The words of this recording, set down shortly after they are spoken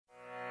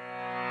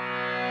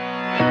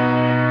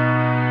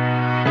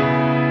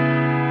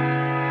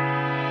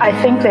I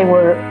think they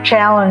were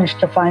challenged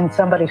to find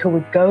somebody who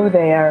would go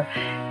there,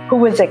 who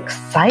was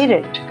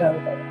excited to go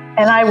there.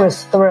 And I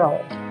was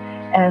thrilled.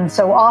 And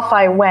so off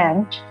I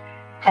went,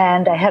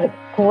 and I had a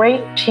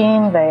great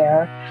team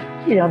there.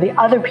 You know, the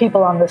other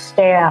people on the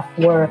staff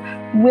were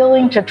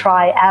willing to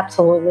try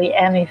absolutely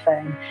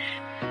anything.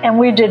 And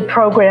we did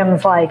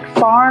programs like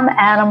Farm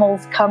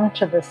Animals Come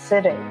to the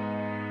City.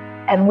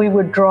 And we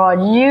would draw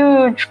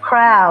huge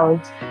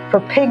crowds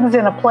for pigs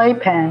in a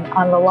playpen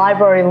on the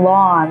library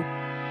lawn.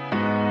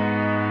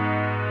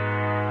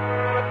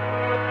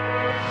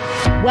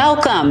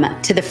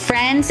 Welcome to the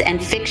Friends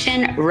and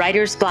Fiction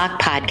Writer's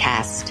Block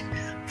podcast.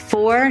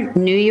 4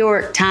 New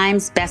York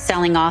Times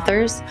bestselling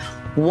authors,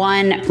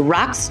 1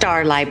 rock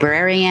star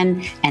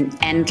librarian, and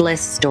endless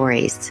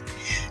stories.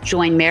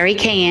 Join Mary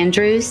Kay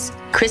Andrews,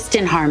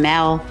 Kristen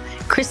Harmel,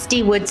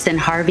 Christy Woodson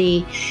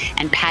Harvey,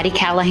 and Patty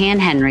Callahan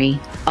Henry,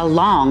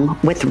 along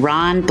with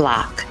Ron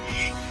Block.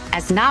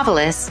 As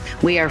novelists,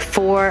 we are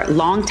 4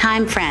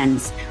 longtime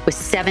friends with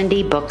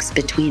 70 books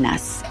between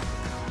us.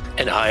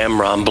 And I am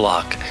Ron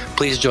Block.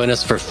 Please join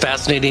us for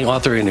fascinating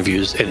author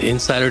interviews and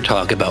insider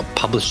talk about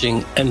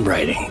publishing and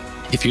writing.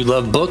 If you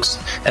love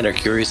books and are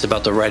curious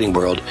about the writing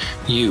world,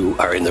 you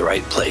are in the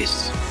right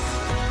place.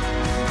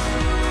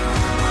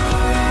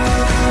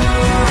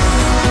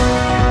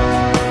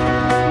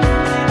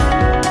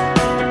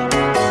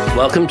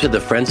 Welcome to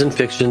the Friends and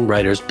Fiction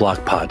Writer's Block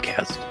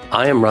podcast.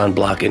 I am Ron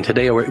Block, and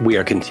today we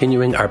are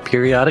continuing our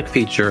periodic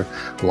feature,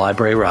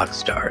 Library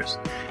Rockstars.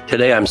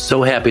 Today, I'm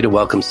so happy to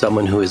welcome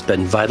someone who has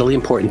been vitally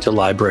important to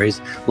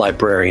libraries,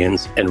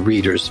 librarians, and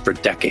readers for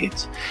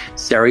decades,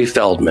 Sari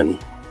Feldman.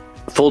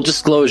 Full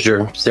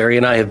disclosure, Sari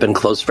and I have been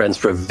close friends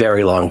for a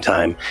very long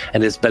time,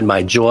 and it's been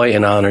my joy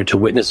and honor to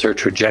witness her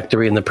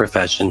trajectory in the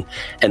profession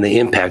and the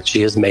impact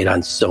she has made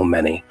on so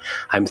many.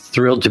 I'm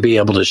thrilled to be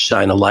able to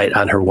shine a light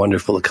on her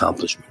wonderful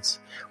accomplishments.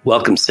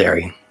 Welcome,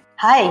 Sari.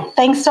 Hi,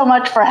 thanks so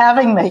much for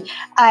having me.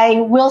 I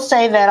will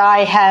say that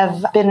I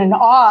have been in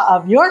awe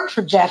of your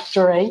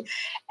trajectory,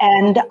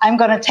 and I'm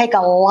going to take a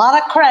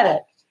lot of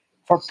credit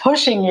for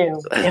pushing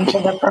you into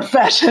the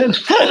profession.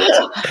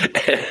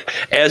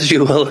 As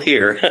you will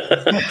hear,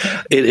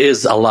 it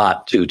is a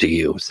lot to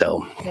you,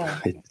 so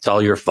It's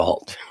all your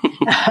fault.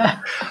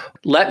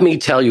 Let me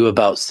tell you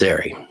about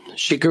Sari.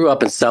 She grew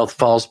up in South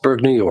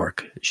Fallsburg, New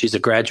York. She's a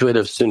graduate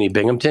of SUNY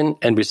Binghamton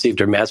and received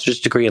her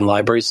master's degree in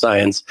library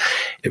science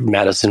in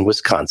Madison,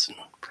 Wisconsin.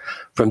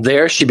 From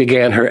there, she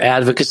began her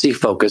advocacy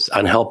focus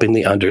on helping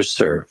the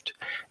underserved.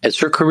 As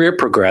her career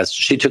progressed,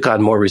 she took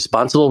on more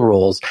responsible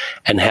roles,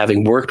 and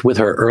having worked with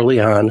her early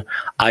on,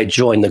 I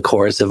joined the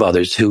chorus of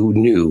others who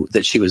knew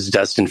that she was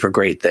destined for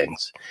great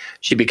things.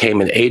 She became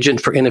an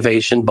agent for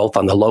innovation, both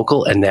on the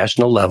local and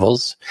national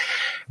levels.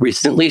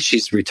 Recently,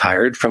 she's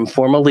retired from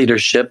formal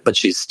leadership, but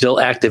she's still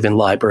active in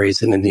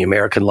libraries and in the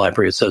American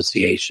Library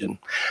Association.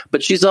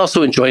 But she's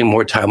also enjoying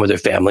more time with her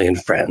family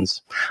and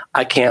friends.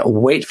 I can't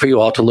wait for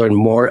you all to learn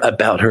more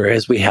about her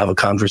as we have a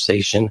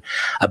conversation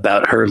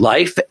about her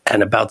life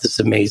and about this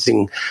amazing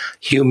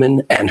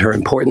human and her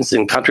importance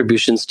and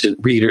contributions to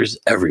readers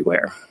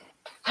everywhere.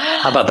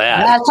 How about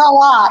that? That's a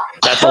lot.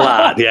 That's a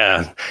lot,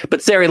 yeah.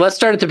 But Sari, let's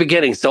start at the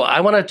beginning. So I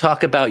want to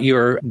talk about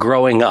your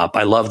growing up.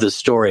 I love this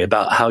story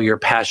about how your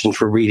passion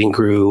for reading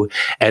grew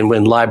and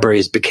when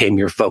libraries became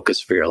your focus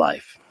for your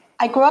life.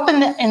 I grew up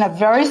in a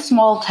very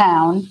small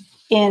town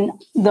in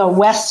the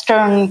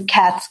Western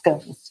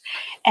Catskills,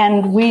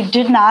 and we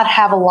did not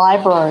have a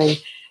library.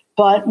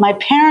 But my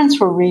parents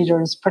were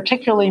readers,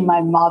 particularly my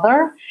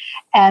mother,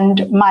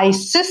 and my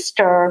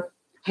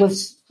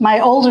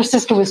older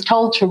sister was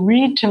told to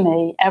read to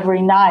me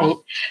every night,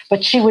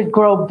 but she would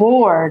grow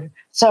bored.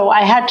 So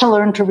I had to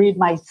learn to read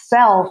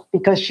myself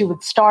because she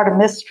would start a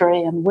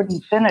mystery and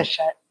wouldn't finish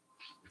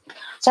it.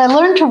 So I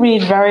learned to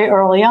read very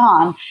early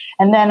on,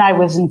 and then I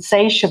was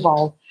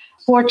insatiable.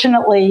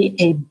 Fortunately,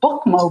 a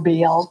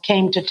bookmobile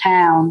came to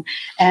town,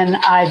 and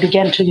I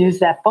began to use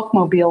that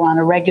bookmobile on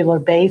a regular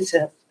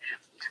basis.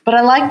 But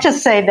I like to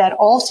say that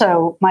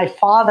also my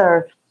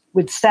father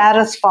would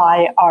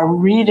satisfy our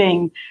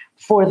reading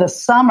for the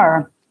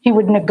summer. He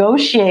would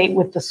negotiate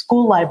with the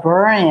school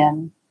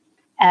librarian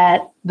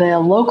at the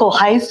local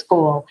high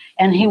school,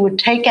 and he would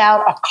take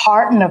out a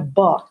carton of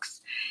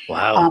books.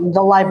 Wow.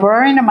 The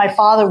librarian and my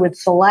father would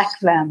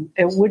select them.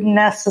 It wouldn't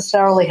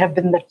necessarily have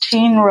been the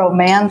teen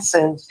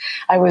romances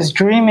I was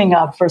dreaming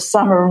of for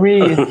summer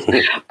reads,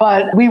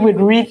 but we would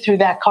read through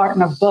that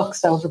carton of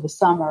books over the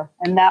summer,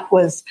 and that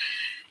was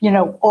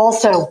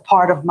also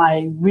part of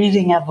my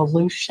reading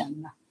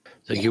evolution.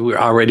 So you were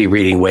already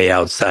reading way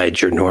outside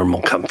your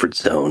normal comfort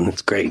zone.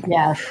 It's great.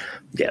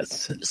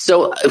 Yes.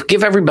 So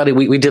give everybody,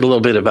 we did a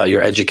little bit about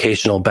your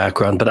educational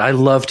background, but I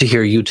love to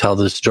hear you tell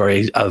the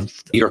story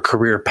of your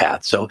career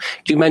path. So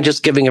do you mind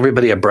just giving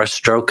everybody a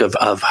brushstroke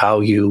of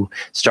how you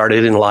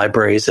started in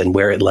libraries and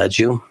where it led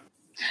you?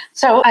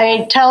 So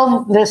I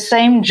tell the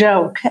same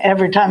joke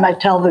every time I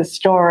tell this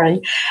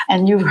story,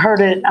 and you've heard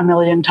it a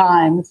million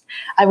times.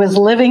 I was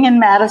living in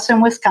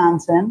Madison,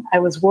 Wisconsin. I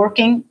was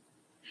working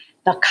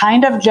the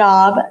kind of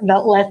job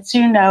that lets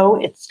you know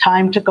it's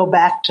time to go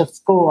back to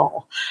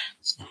school.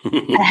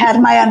 I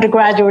had my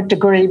undergraduate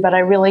degree, but I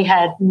really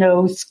had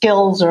no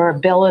skills or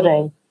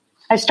ability.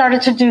 I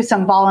started to do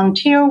some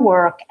volunteer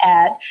work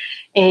at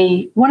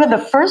one of the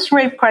first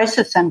rape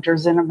crisis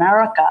centers in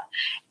America.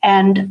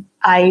 And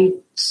I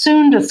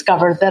soon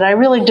discovered that I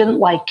really didn't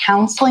like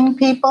counseling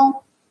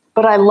people,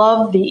 but I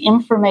loved the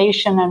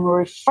information and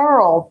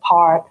referral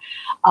part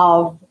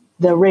of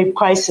the rape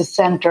crisis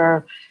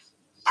center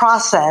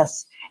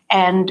process.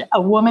 And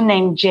a woman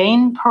named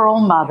Jane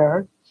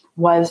Perlmutter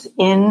was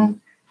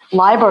in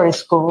library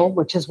school,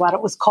 which is what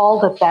it was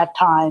called at that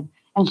time.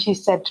 And she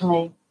said to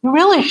me, "You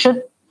really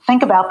should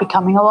think about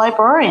becoming a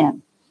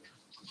librarian."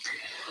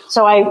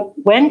 So I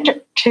went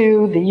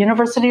to the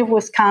University of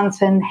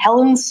Wisconsin,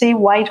 Helen C.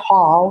 White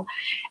Hall,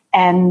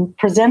 and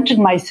presented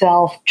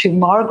myself to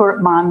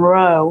Margaret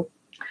Monroe,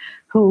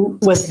 who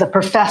was the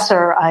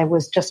professor I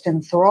was just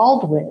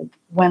enthralled with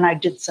when I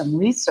did some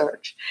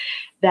research,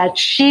 that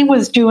she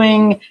was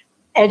doing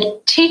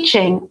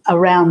teaching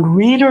around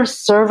reader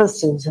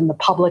services in the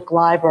public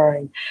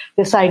library.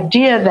 This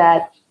idea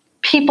that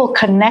people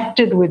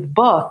connected with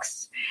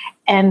books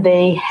and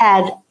they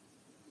had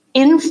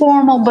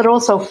informal but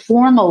also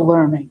formal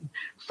learning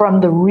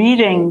from the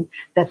reading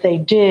that they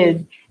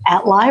did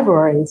at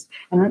libraries.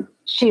 And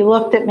she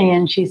looked at me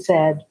and she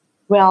said,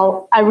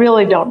 "Well, I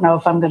really don't know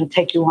if I'm going to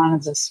take you on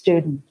as a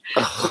student.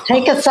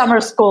 Take a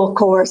summer school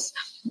course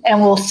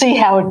and we'll see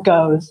how it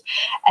goes."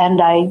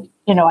 And I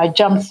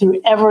jumped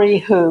through every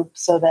hoop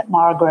so that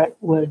Margaret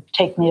would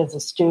take me as a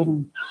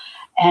student.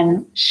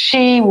 And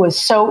she was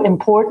so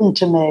important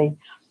to me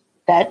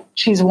that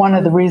she's one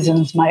of the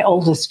reasons my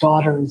oldest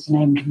daughter is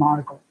named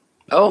Margaret.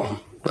 Oh,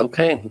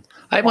 okay.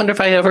 I wonder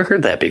if I ever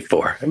heard that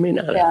before.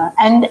 Yeah.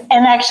 And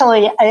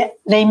actually,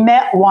 they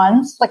met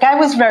once. Like, I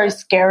was very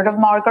scared of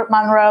Margaret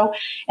Monroe,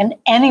 and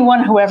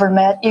anyone who ever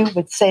met you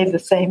would say the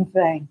same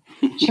thing.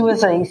 She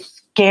was a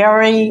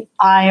scary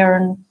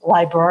iron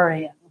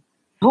librarian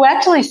who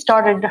actually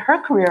started her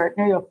career at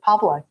New York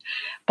Public.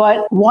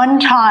 But one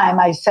time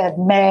I said,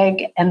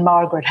 "Meg and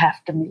Margaret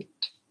have to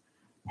meet."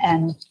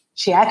 And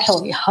she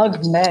actually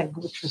hugged Meg,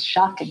 which was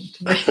shocking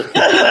to me.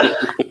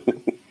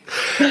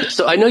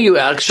 So I know you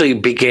actually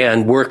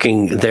began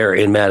working there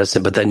in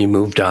Madison, but then you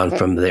moved on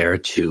from there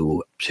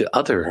to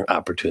other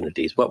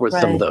opportunities. What were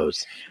some of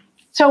those?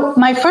 So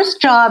my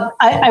first job,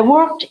 I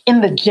worked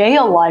in the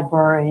jail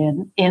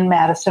librarian in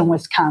Madison,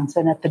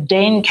 Wisconsin at the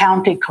Dane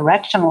County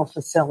Correctional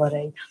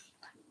Facility.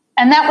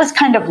 And that was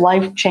kind of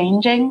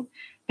life-changing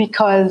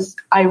because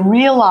I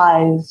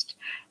realized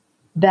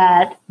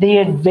that the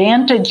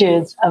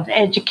advantages of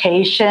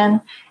education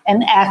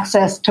and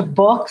access to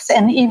books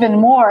and even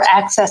more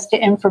access to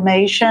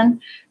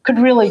information could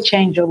really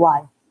change your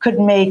life, could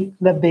make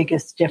the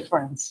biggest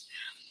difference.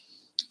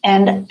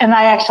 And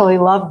I actually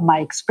loved my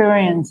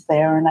experience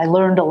there, and I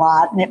learned a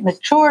lot, and it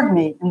matured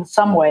me in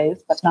some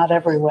ways, but not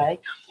every way.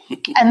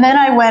 And then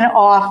I went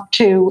off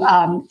to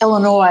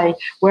Illinois,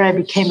 where I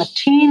became a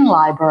teen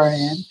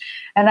librarian,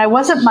 and I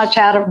wasn't much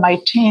out of my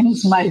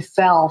teens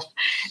myself,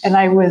 and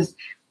I was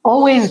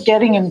always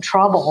getting in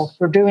trouble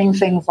for doing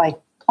things like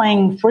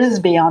playing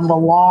Frisbee on the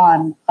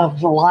lawn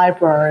of the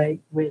library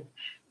with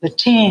the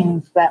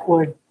teens that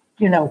would,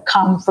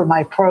 come for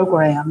my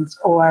programs,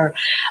 or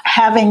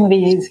having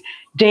these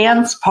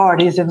dance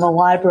parties in the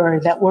library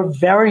that were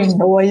very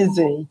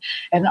noisy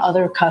and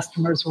other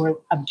customers would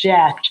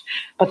object.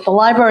 But the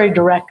library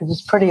director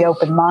was pretty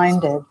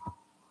open-minded.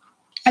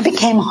 I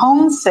became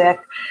homesick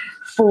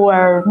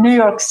for New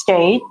York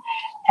State,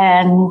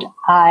 and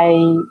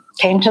I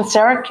came to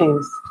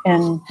Syracuse.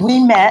 And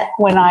we met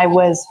when I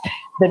was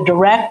the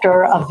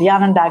director of the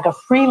Onondaga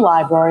Free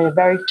Library, a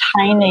very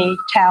tiny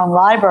town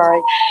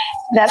library,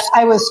 that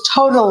I was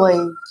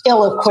totally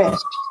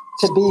ill-equipped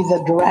to be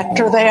the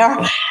director there.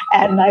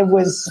 And I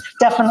was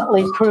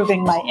definitely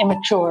proving my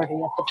immaturity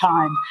at the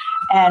time.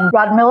 And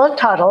Rodmilla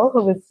Tuttle,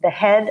 who was the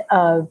head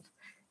of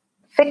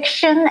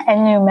fiction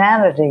and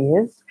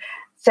humanities,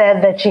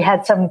 said that she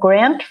had some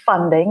grant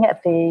funding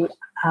at the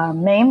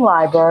main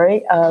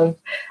library of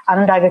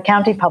Onondaga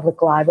County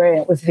Public Library.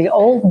 It was the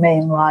old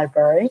main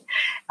library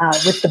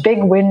with the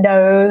big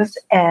windows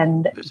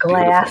and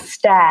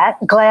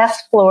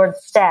glass-floored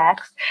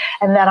stacks,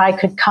 and that I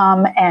could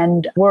come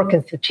and work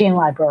as the teen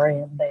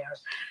librarian there.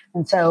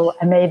 And so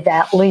I made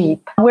that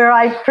leap, where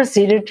I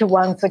proceeded to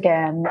once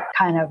again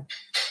kind of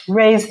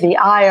raise the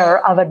ire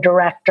of a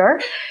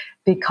director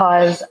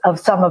because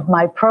of some of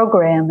my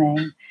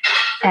programming.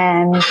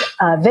 And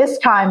this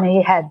time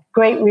he had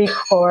great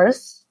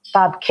recourse.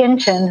 Bob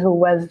Kinchin, who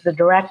was the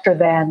director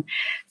then,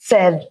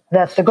 said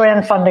that the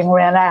grant funding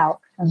ran out,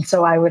 and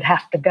so I would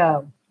have to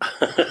go.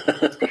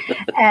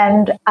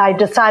 And I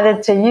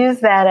decided to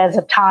use that as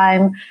a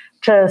time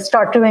to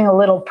start doing a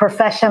little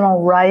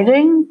professional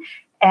writing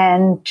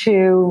and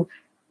to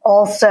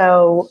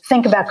also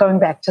think about going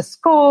back to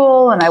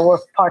school. And I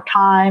worked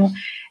part-time.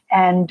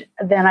 And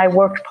then I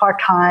worked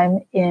part-time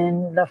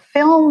in the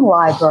film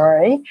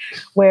library,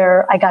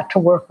 where I got to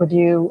work with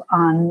you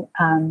on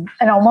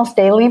an almost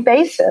daily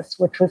basis,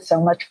 which was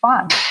so much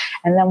fun.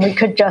 And then we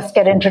could just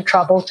get into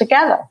trouble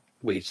together.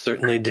 We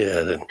certainly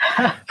did.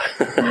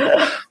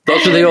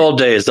 Those were the old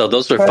days, though.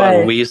 Those were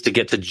fun. We used to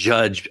get to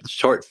judge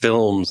short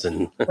films.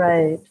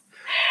 Right.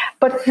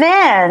 But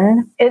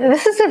then,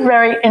 this is a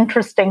very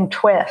interesting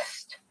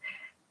twist.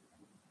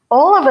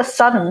 All of a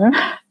sudden,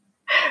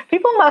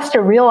 people must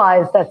have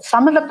realized that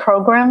some of the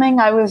programming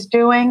I was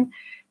doing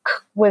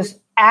was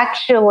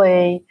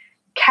actually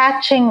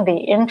catching the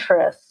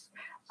interest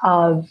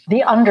of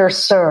the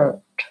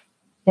underserved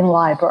in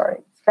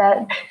libraries.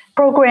 That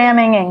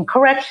programming in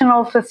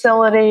correctional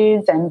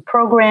facilities and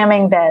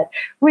programming that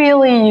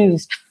really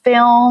used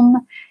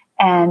film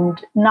and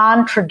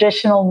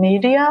non-traditional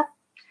media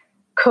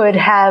could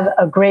have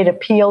a great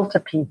appeal to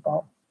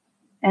people.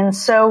 And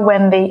so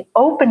when the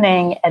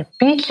opening at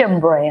Beecham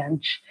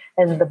Branch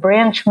as the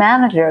branch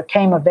manager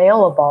came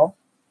available,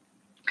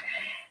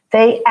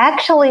 they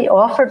actually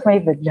offered me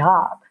the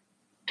job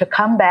to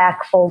come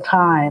back full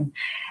time.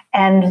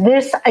 And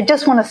this, I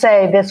just want to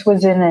say, this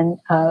was in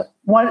at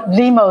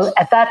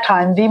that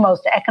time, the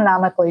most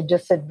economically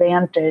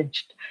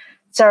disadvantaged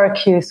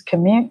Syracuse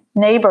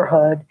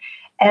neighborhood.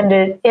 And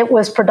it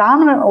was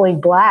predominantly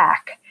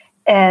Black.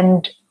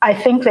 And I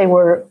think they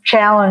were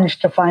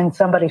challenged to find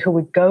somebody who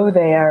would go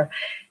there,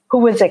 who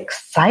was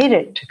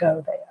excited to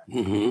go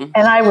there. Mm-hmm.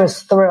 And I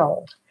was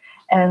thrilled.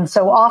 And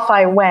so off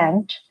I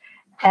went,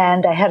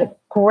 and I had a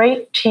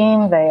great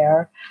team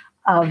there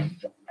of,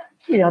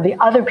 the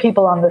other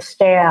people on the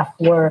staff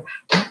were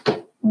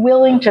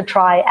willing to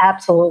try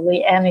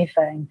absolutely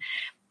anything.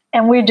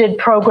 And we did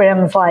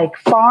programs like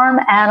Farm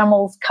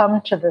Animals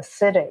Come to the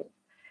City.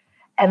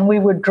 And we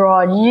would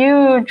draw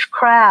huge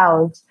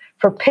crowds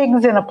for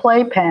pigs in a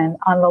playpen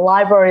on the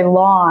library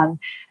lawn,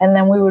 and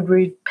then we would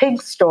read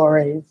pig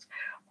stories,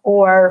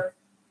 or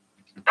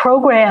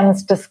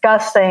programs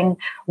discussing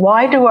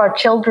why do our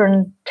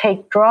children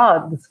take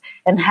drugs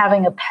and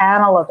having a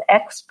panel of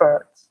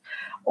experts,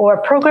 or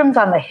programs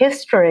on the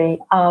history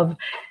of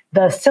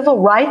the civil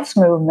rights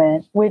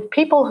movement with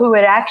people who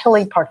had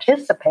actually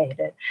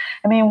participated.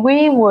 I mean,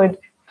 we would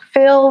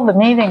fill the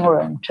meeting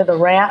room to the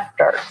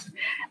rafters.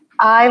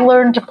 I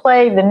learned to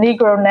play the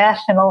Negro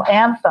National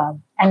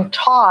Anthem and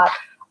taught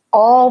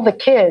all the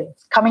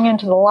kids coming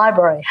into the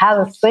library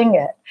how to sing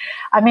it.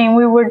 I mean,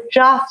 we were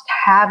just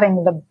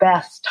having the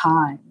best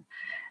time.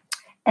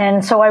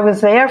 And so I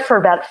was there for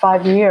about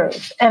 5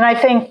 years. And I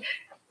think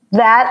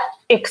that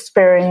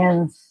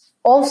experience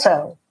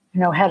also,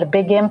 had a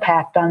big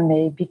impact on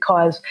me,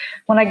 because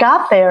when I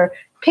got there,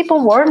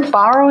 people weren't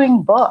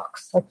borrowing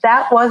books. Like,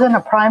 that wasn't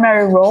a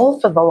primary role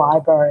for the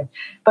library.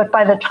 But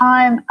by the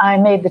time I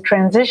made the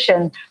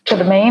transition to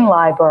the main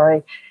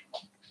library,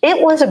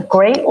 it was a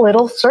great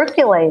little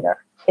circulator.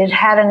 It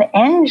had an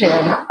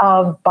engine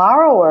of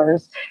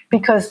borrowers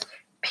because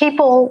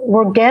people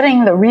were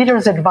getting the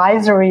reader's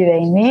advisory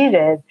they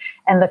needed,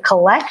 and the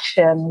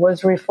collection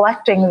was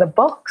reflecting the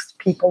books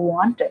people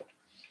wanted.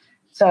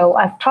 So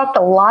I've talked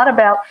a lot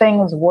about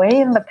things way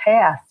in the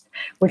past,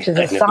 which is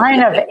a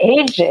sign of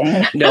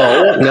aging.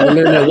 No.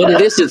 What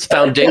it is, it's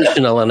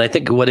foundational. And I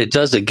think what it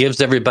does, it gives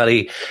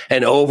everybody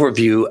an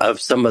overview of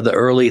some of the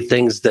early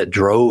things that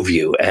drove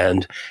you,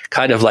 and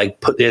kind of like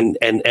put in,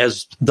 and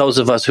as those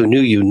of us who knew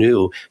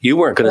you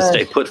weren't going to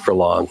stay put for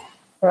long.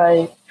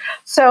 Right.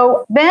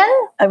 So then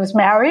I was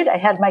married, I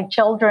had my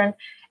children,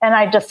 and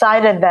I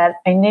decided that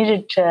I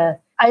needed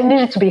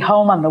to be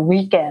home on the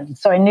weekends.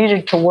 So I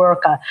needed to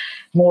work a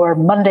more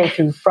Monday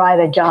through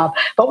Friday job.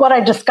 But what I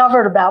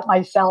discovered about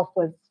myself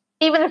was,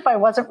 even if I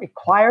wasn't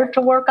required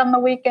to work on the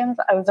weekends,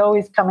 I was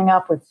always coming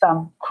up with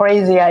some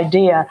crazy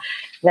idea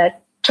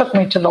that took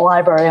me to the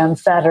library on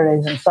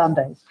Saturdays and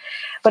Sundays.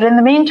 But in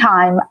the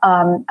meantime,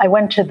 I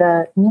went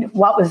to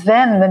what was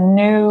then the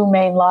new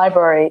main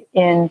library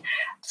in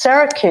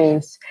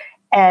Syracuse.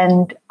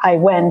 And I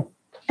went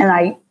and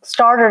I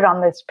started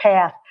on this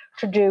path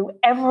to do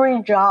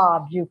every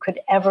job you could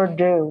ever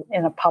do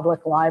in a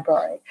public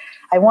library.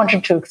 I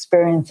wanted to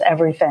experience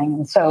everything.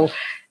 And so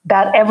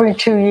about every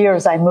 2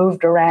 years, I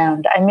moved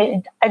around.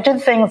 I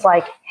did things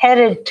like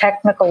headed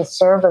technical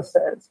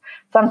services,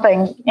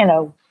 something,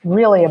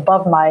 really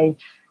above my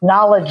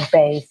knowledge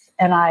base.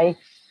 And I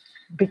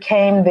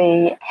became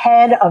the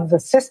head of the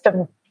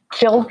system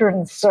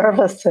children's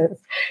services.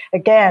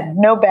 Again,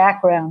 no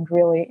background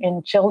really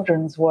in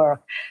children's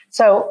work.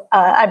 So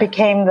I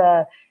became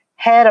the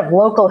head of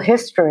local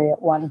history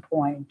at one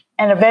point,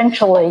 and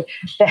eventually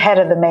the head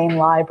of the main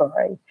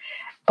library.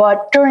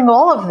 But during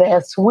all of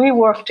this, we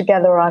worked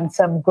together on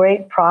some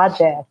great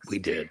projects. We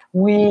did.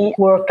 We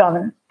worked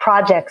on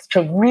projects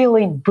to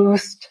really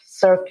boost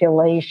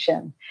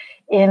circulation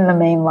in the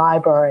main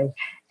library.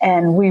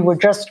 And we were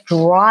just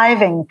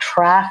driving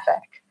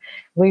traffic.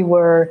 We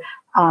were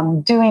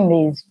doing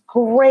these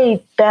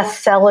great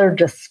bestseller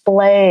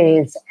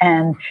displays,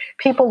 and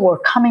people were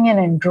coming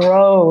in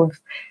droves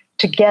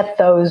to get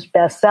those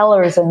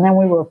bestsellers. And then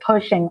we were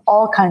pushing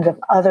all kinds of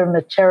other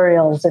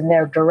materials in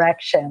their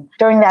direction.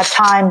 During that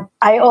time,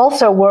 I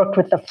also worked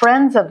with the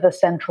Friends of the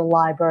Central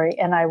Library,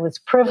 and I was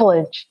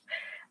privileged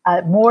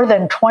more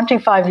than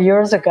 25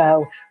 years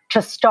ago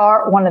to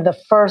start one of the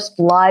first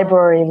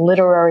library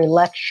literary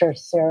lecture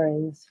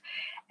series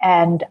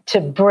and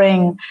to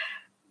bring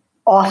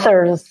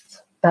authors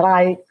that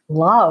I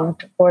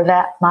loved or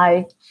that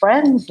my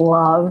friends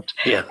loved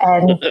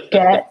and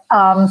get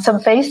some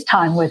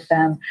FaceTime with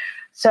them.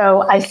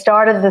 So I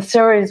started the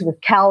series with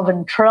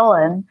Calvin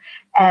Trillin.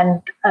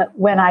 And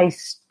when I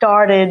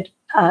started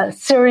a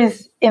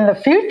series in the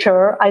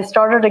future, I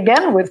started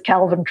again with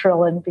Calvin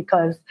Trillin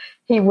because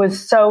he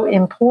was so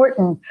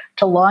important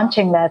to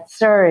launching that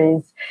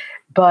series.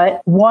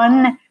 But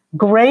one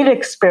great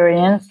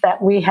experience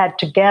that we had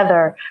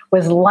together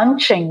was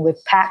lunching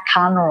with Pat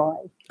Conroy.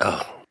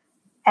 Oh.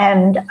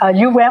 And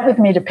you went with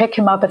me to pick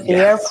him up at the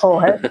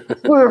airport.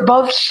 We were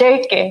both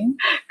shaking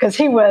because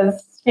he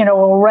was,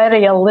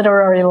 already a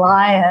literary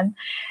lion.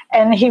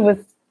 And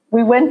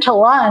we went to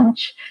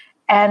lunch.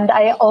 And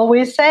I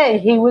always say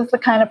he was the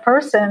kind of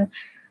person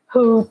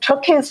who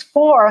took his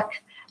fork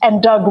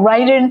and dug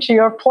right into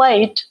your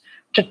plate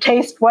to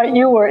taste what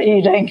you were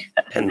eating.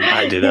 And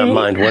I did not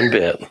mind one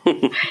bit.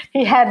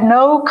 He had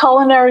no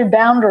culinary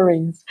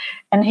boundaries.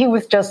 And he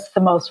was just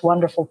the most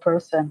wonderful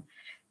person.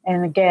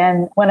 And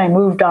again, when I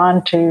moved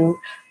on to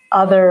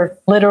other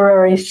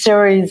literary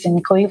series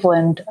in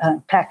Cleveland,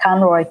 Pat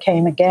Conroy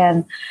came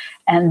again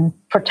and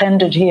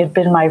pretended he had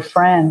been my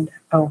friend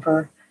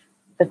over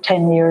the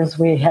 10 years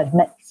we had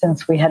met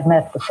since we had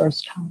met the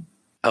first time.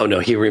 Oh, no,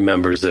 he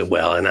remembers it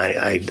well. And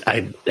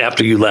I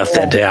after you left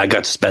that day, I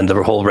got to spend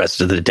the whole rest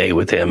of the day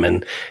with him.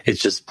 And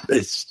it's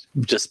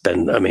just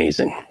been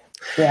amazing.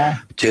 Yeah.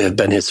 To have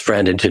been his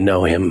friend and to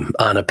know him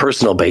on a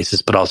personal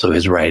basis, but also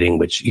his writing,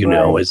 which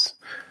know is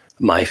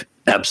my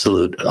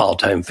absolute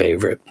all-time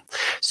favorite.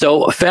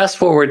 So fast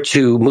forward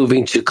to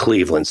moving to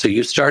Cleveland. So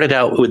you started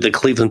out with the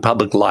Cleveland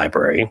Public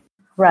Library.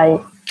 Right.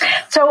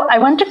 So I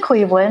went to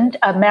Cleveland.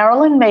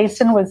 Marilyn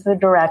Mason was the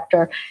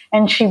director,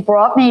 and she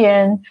brought me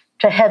in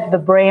to head the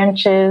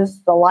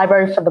branches, the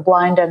Library for the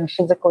Blind and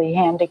Physically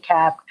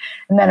Handicapped.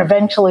 And then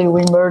eventually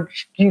we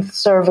merged youth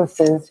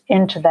services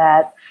into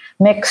that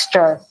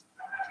mixture.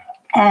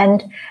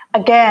 And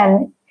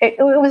again,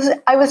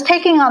 I was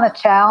taking on a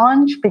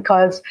challenge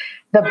because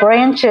the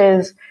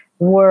branches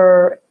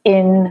were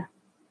in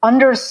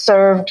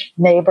underserved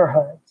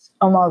neighborhoods,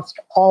 almost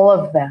all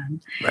of them.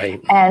 Right.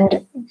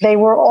 And they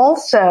were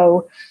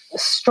also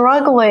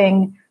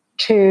struggling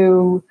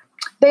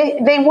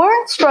they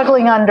weren't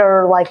struggling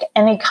under like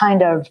any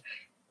kind of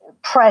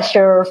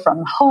pressure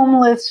from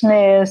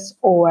homelessness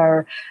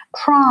or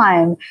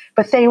crime,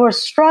 but they were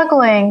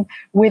struggling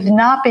with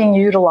not being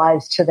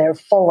utilized to their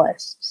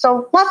fullest.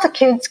 So lots of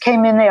kids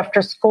came in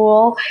after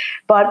school,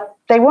 but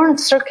they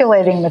weren't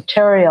circulating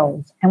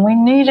materials. And we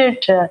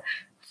needed to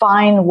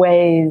find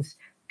ways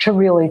to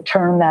really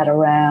turn that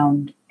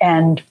around.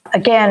 And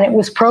again, it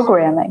was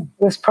programming.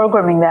 It was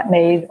programming that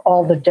made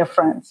all the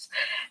difference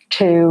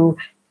to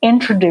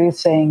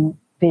introducing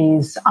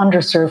these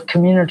underserved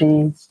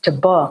communities to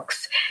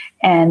books.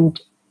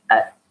 And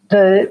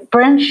the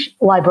branch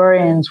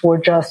librarians were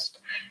just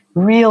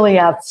really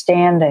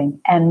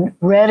outstanding and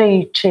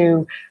ready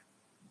to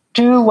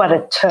do what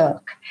it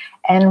took.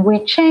 And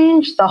we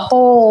changed the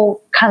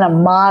whole kind of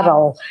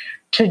model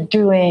to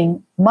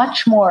doing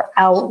much more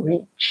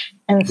outreach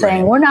and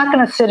saying, we're not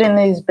going to sit in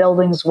these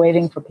buildings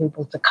waiting for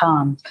people to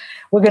come.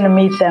 We're going to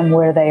meet them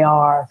where they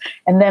are.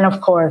 And then, of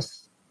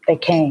course, they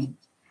came.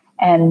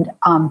 And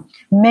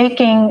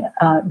making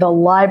the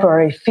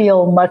library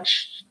feel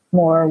much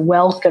more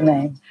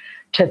welcoming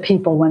to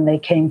people when they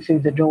came through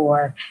the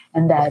door,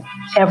 and that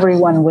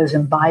everyone was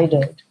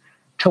invited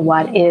to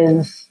what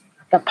is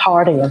the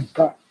party of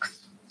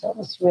books. So it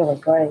was really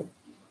great.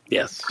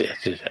 Yes,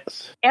 it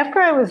is.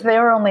 After I was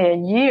there only a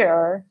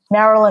year,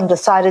 Marilyn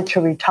decided to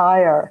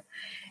retire.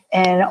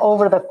 And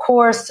over the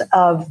course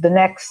of the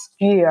next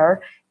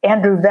year,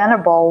 Andrew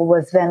Venable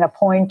was then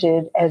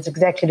appointed as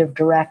executive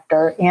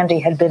director. Andy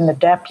had been the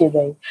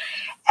deputy,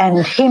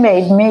 and he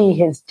made me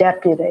his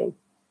deputy.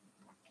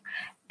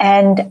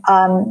 And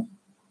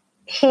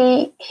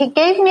he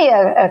gave me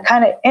a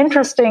kind of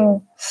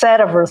interesting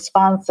set of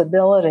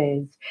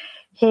responsibilities.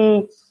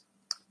 He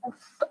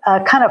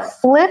kind of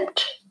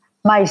flipped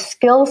my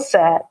skill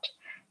set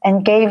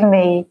and gave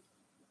me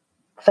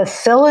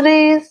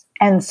facilities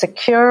and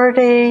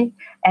security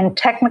and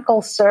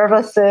technical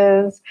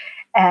services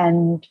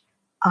and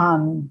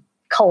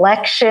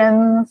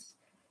collections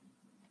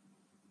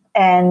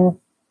and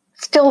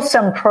still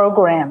some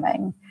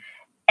programming.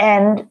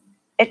 And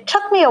it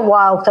took me a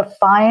while to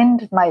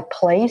find my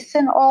place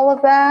in all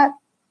of that.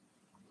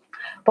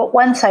 But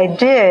once I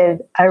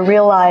did, I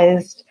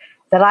realized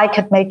that I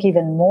could make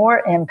even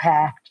more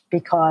impact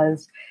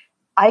because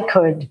I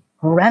could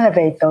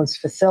renovate those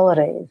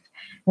facilities.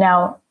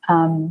 Now,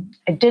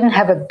 I didn't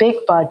have a big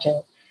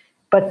budget,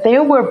 but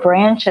there were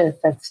branches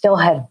that still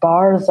had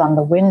bars on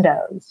the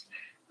windows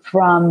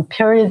from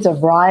periods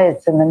of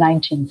riots in the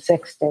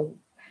 1960s,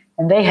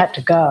 and they had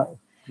to go.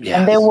 Yes.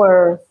 And there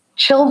were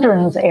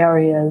children's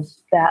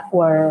areas that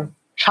were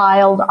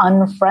child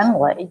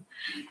unfriendly.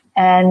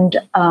 And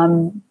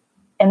then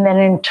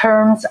in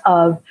terms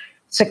of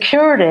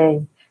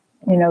security,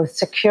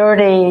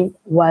 security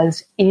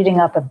was eating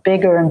up a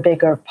bigger and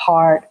bigger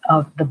part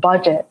of the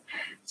budget.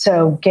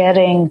 So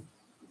getting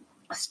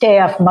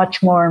staff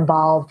much more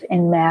involved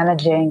in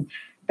managing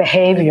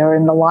behavior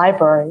in the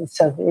library,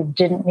 so it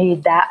didn't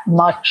need that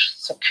much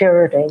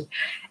security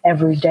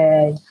every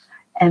day.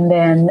 And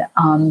then,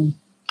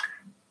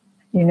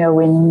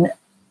 in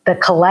the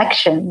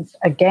collections,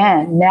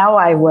 again, now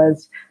I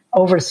was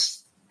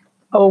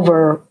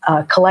over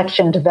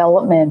collection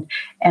development,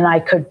 and I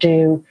could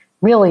do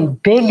really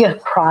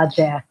big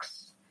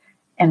projects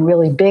and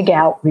really big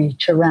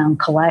outreach around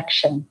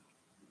collection.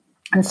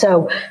 And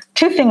so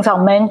 2 things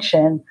I'll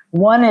mention.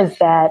 One is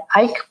that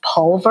Ike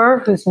Pulver,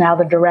 who's now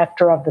the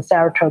director of the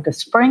Saratoga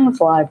Springs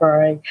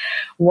Library,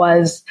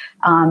 was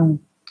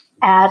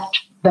at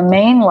the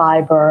main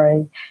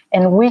library,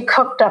 and we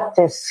cooked up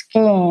this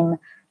scheme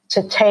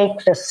to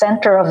take the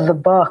center of the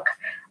book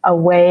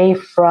away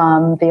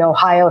from the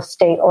Ohio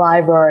State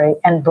Library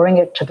and bring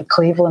it to the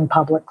Cleveland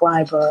Public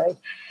Library.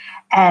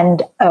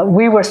 And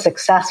we were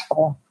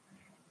successful.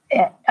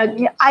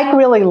 I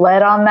really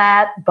led on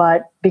that,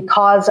 but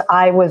because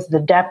I was the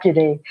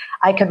deputy,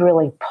 I could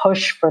really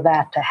push for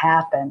that to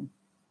happen.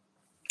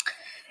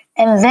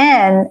 And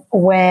then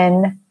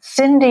when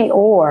Cindy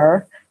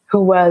Orr,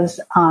 who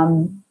was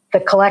the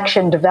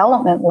collection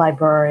development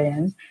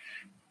librarian,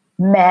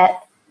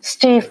 met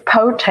Steve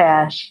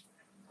Potash,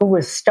 who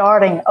was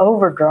starting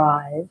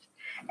Overdrive,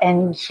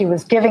 and she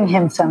was giving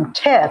him some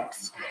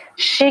tips,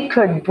 she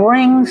could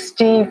bring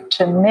Steve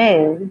to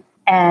me,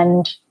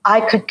 and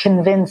I could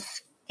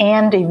convince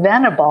Andy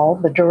Venable,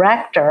 the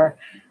director,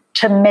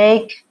 to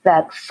make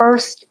that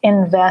first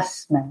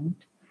investment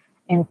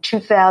in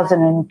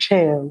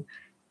 2002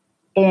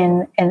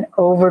 in an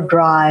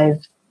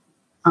Overdrive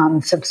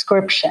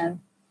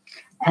subscription.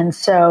 And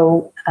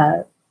so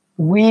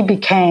we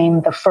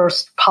became the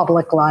first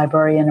public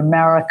library in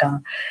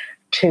America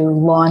to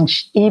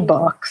launch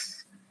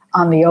ebooks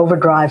on the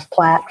Overdrive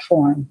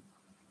platform.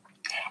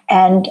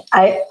 And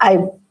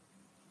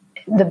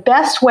the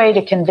best way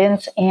to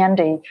convince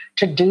Andy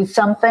to do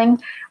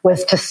something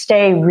was to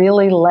stay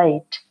really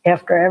late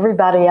after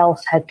everybody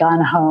else had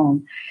gone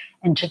home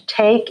and to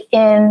take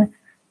in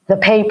the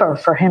paper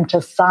for him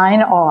to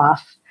sign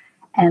off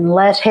and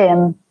let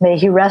him, may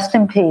he rest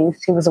in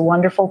peace, he was a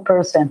wonderful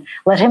person,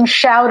 let him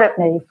shout at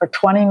me for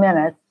 20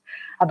 minutes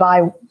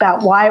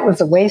about why it was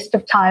a waste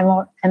of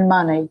time and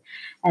money.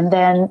 And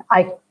then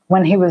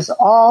when he was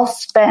all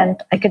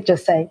spent, I could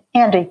just say,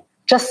 Andy,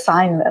 just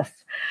sign this.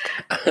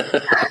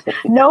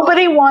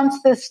 Nobody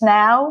wants this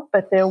now,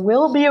 but there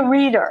will be a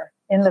reader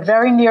in the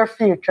very near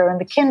future, and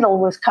the Kindle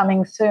was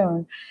coming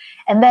soon.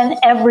 And then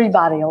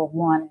everybody will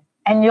want it,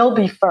 and you'll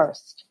be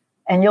first,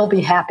 and you'll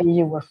be happy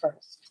you were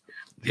first.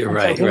 You're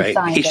right.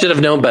 He should have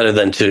known better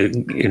than to,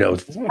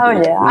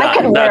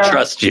 not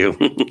trust you.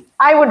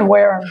 I would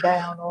wear him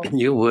down.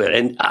 You would.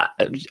 And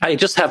I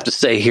just have to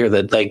say here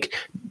that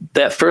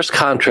that first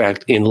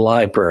contract in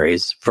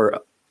libraries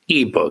for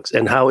ebooks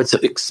and how it's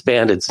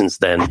expanded since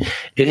then,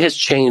 it has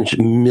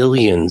changed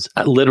millions,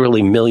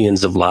 literally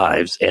millions of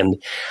lives. And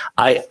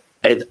I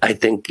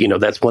think,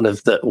 that's one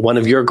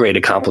of your great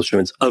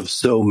accomplishments of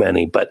so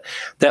many, but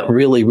that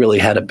really, really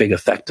had a big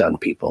effect on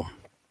people.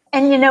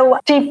 And,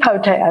 Steve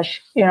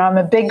Potash, I'm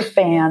a big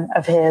fan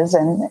of his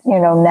and,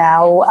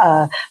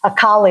 now a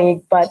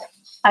colleague, but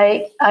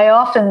I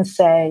often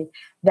say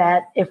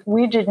that if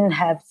we didn't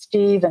have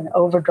Steve and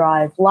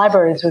Overdrive,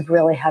 libraries would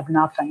really have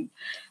nothing,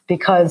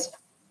 because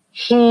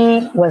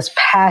he was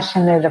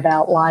passionate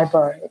about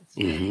libraries.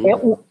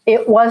 Mm-hmm.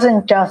 It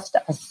wasn't just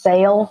a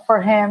sale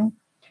for him.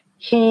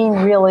 He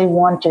really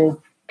wanted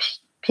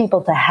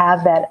people to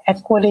have that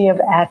equity of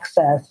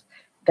access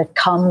that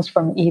comes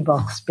from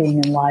ebooks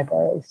being in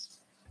libraries.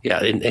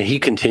 Yeah, and he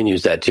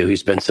continues that too.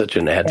 He's been such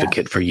an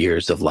advocate for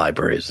years of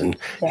libraries, and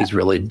he's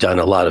really done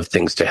a lot of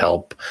things to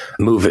help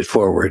move it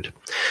forward.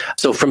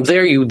 So from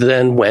there, you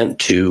then went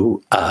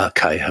to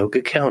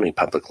Cuyahoga County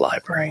Public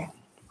Library,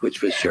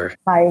 which was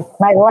my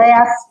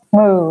last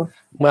move.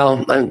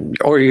 Well,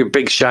 or your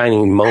big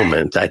shining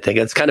moment. I think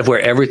it's kind of where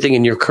everything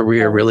in your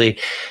career really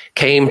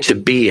came to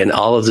be, and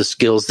all of the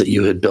skills that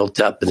you had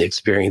built up and the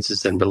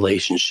experiences and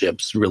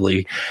relationships,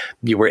 really,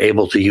 you were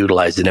able to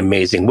utilize in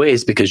amazing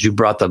ways because you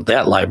brought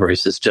that library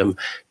system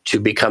to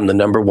become the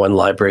 #1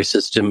 library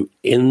system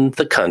in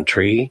the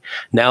country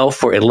now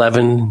for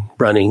 11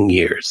 running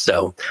years.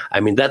 So,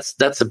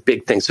 that's a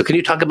big thing. So can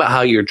you talk about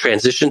how your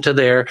transition to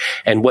there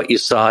and what you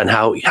saw and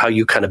how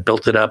you kind of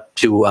built it up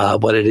to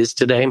what it is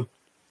today?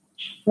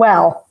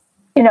 Well,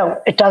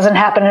 it doesn't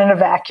happen in a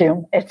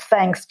vacuum. It's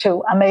thanks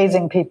to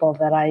amazing people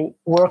that I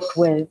worked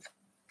with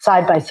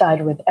side by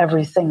side with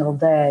every single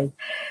day.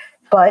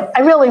 But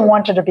I really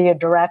wanted to be a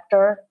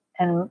director,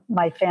 and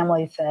my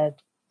family said,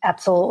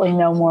 absolutely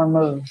no more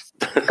moves.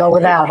 Go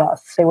without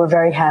us. They were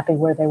very happy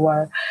where they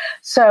were.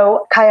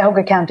 So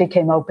Cuyahoga County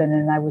came open,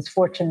 and I was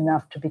fortunate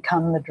enough to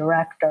become the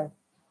director.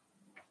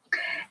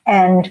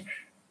 And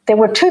there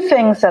were two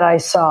things that I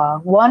saw.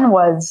 One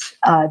was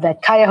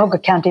that Cuyahoga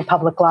County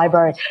Public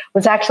Library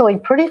was actually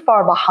pretty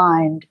far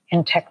behind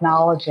in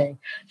technology.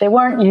 They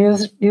weren't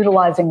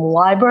utilizing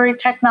library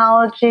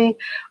technology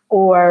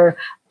or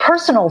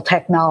personal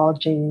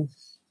technologies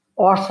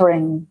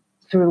offering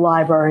through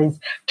libraries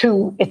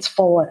to its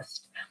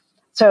fullest.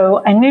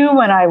 So I knew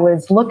when I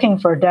was looking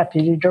for a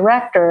deputy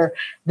director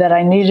that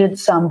I needed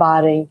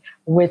somebody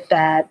with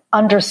that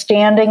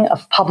understanding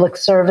of public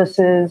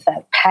services,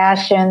 that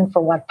passion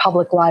for what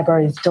public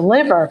libraries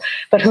deliver,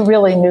 but who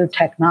really knew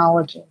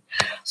technology.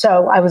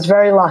 So I was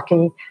very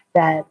lucky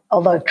that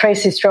although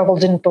Tracy Strobel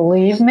didn't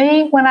believe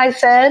me when I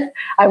said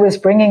I was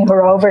bringing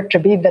her over to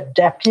be the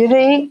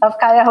deputy of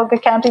Cuyahoga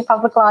County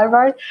Public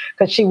Library,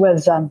 because she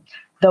was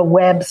the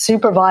web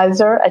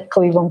supervisor at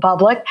Cleveland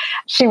Public,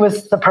 she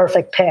was the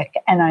perfect pick.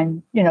 And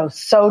I'm,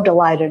 so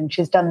delighted. And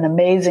she's done an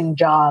amazing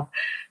job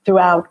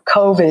throughout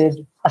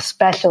COVID,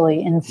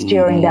 especially in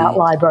steering that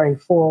library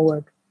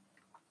forward.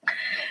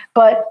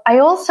 But I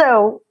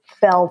also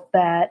felt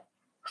that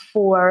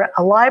for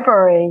a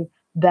library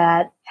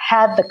that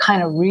had the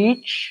kind of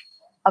reach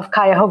of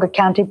Cuyahoga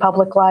County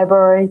Public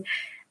Library,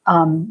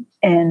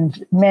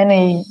 and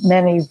many,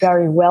 many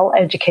very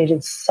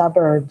well-educated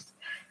suburbs,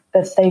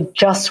 that they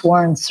just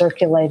weren't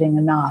circulating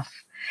enough.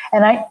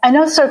 And I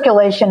know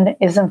circulation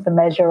isn't the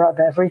measure of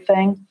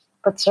everything,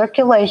 but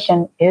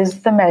circulation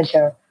is the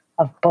measure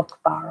of book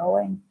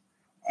borrowing.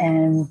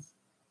 And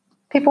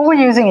people were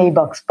using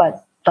ebooks,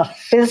 but the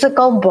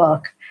physical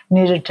book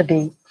needed to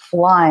be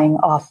flying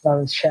off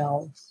those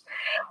shelves.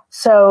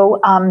 So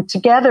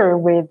together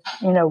with,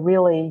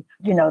 really,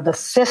 the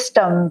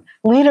system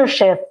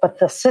leadership, but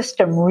the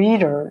system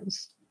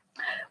readers,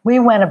 we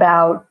went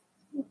about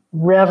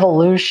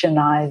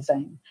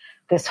revolutionizing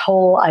this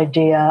whole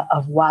idea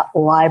of what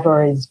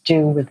libraries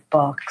do with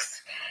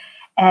books.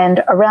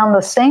 And around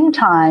the same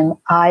time,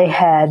 I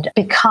had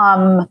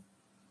become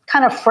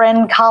kind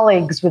of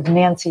colleagues with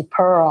Nancy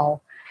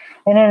Pearl.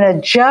 And in a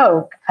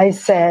joke, I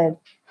said,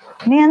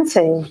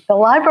 Nancy, the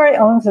library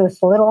owns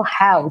this little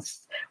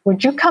house.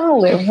 Would you come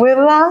live with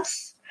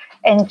us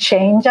and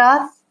change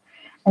us?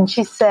 And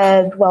she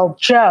said, well,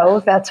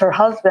 Joe, that's her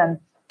husband,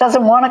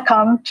 doesn't want to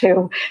come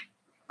to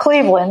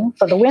Cleveland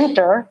for the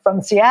winter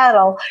from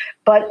Seattle,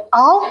 but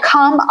I'll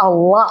come a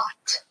lot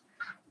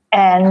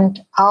and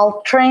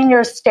I'll train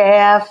your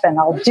staff and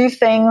I'll do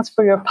things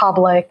for your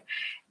public,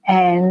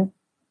 and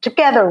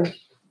together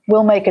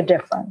we'll make a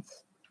difference.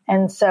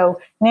 And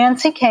so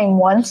Nancy came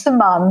once a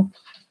month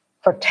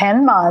for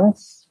 10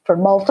 months for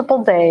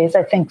multiple days,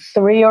 I think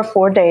 3 or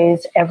 4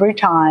 days every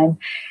time,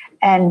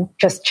 and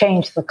just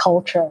changed the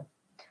culture,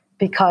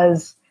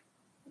 because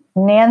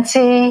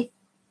Nancy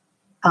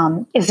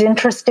is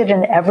interested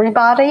in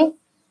everybody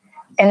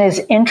and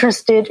is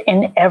interested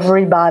in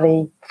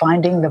everybody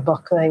finding the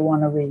book they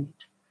want to read.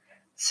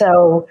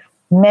 So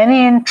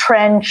many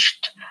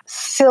entrenched,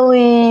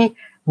 silly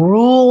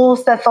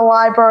rules that the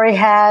library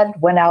had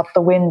went out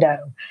the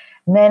window.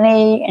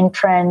 Many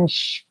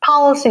entrenched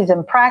policies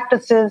and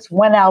practices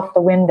went out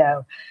the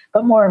window.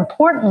 But more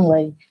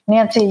importantly,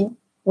 Nancy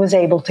was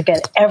able to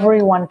get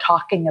everyone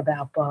talking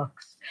about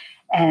books.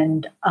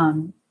 And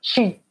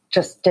she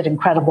just did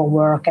incredible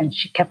work, and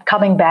she kept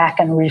coming back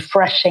and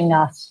refreshing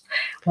us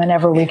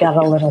whenever we got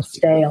a little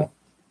stale.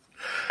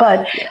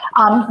 But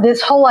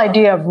this whole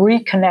idea of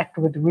reconnect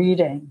with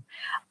reading,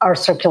 our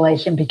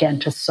circulation began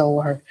to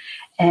soar,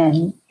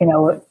 and,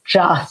 it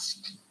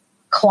just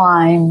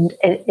climbed.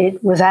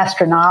 It was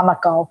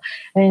astronomical.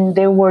 I mean,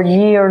 there were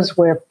years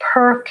where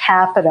per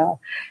capita,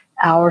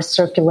 our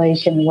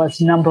circulation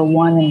was number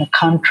one in the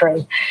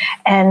country.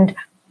 And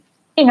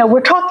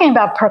we're talking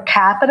about per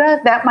capita.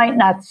 That might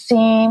not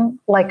seem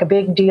like a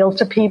big deal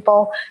to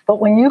people, but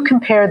when you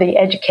compare the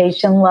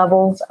education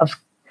levels of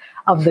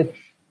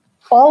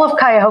all of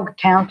Cuyahoga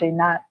County,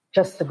 not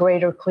just the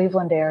greater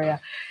Cleveland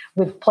area,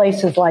 with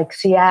places like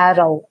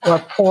Seattle or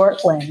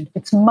Portland,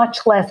 it's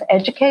much less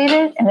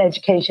educated, and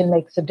education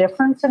makes a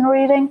difference in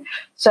reading.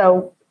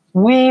 So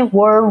we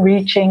were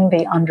reaching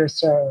the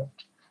underserved,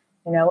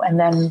 and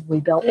then we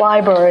built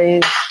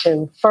libraries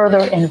to further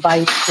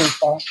invite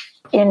people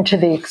into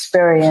the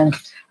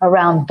experience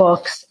around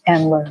books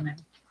and learning.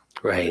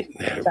 Right.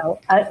 So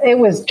it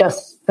was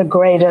just the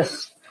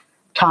greatest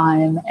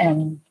time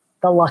and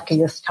the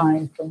luckiest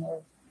time for me.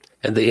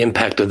 And the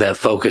impact of that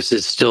focus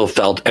is still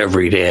felt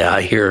every day.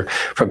 I hear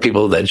from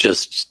people that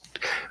just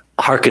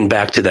harken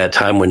back to that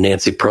time when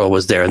Nancy Pearl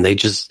was there, and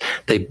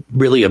they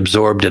really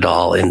absorbed it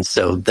all. And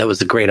so that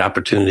was a great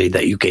opportunity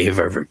that you gave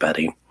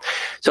everybody.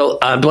 So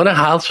I want to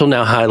also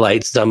now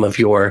highlight some of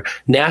your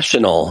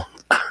national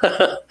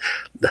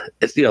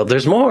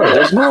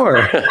There's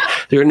more.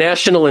 Your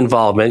national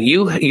involvement.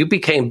 You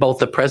became both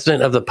the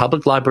president of the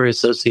Public Library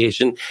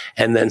Association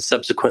and then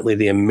subsequently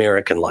the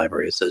American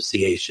Library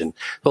Association.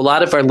 So a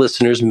lot of our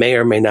listeners may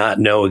or may not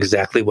know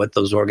exactly what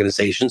those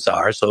organizations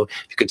are. So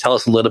if you could tell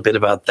us a little bit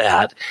about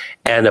that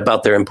and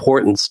about their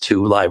importance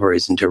to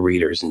libraries and to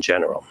readers in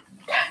general.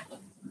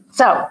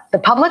 So the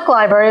Public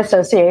Library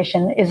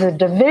Association is a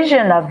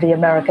division of the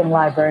American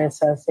Library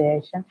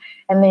Association,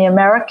 and the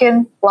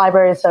American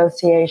Library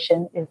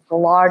Association is the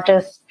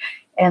largest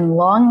and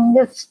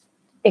longest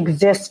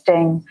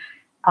existing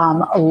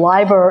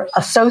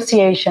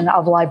association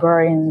of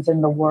librarians in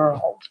the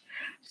world.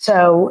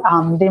 So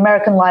the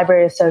American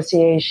Library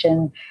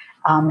Association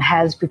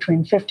has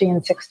between 50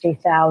 and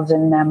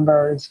 60,000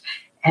 members.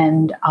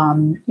 And,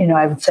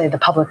 I would say the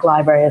Public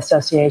Library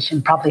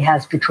Association probably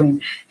has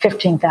between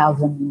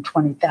 15,000 and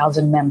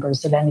 20,000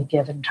 members at any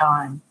given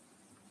time.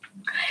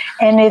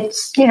 And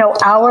it's,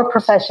 our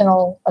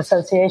professional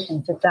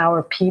associations, it's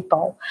our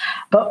people.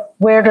 But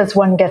where does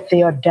one get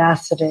the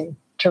audacity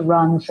to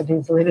run for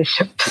these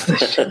leadership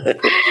positions?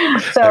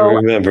 So I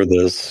remember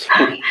this.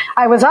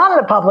 I was on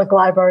the Public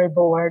Library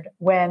Board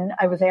when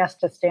I was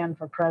asked to stand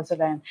for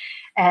president.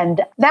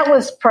 And that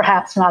was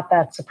perhaps not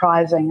that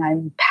surprising.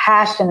 I'm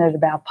passionate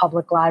about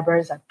public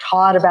libraries. I've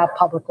taught about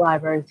public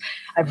libraries.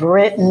 I've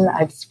written,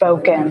 I've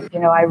spoken.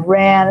 I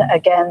ran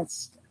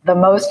against the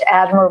most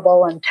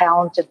admirable and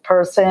talented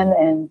person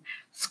and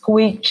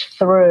squeaked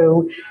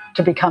through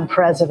to become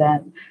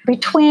president.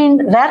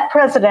 Between that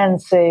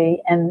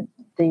presidency and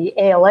the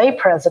ALA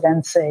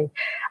presidency,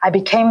 I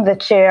became the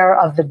chair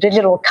of the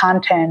Digital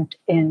Content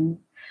in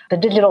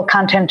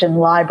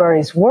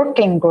Libraries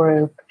Working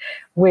Group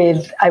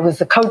I was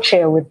the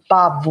co-chair with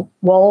Bob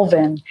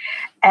Wolvin,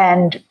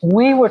 and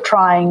we were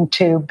trying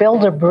to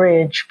build a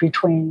bridge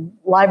between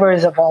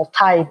libraries of all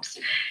types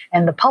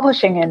and the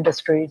publishing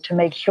industry to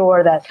make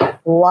sure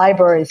that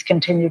libraries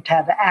continue to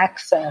have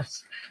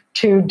access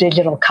to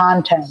digital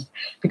content.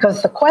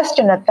 Because the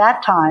question at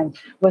that time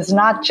was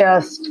not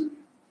just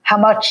how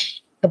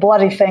much the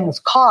bloody things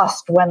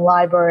cost when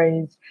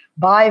libraries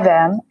buy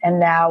them, and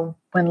now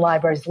when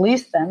libraries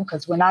lease them,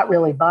 because we're not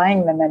really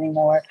buying them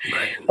anymore.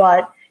 Right.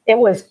 But it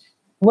was,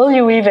 will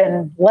you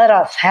even let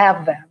us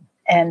have them?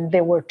 And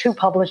there were two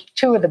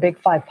of the big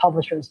five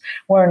publishers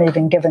weren't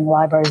even giving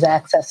libraries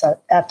access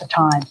at the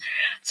time.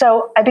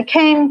 So I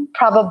became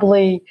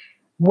probably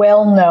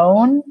well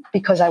known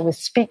because I was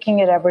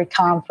speaking at every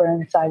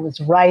conference. I was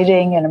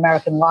writing in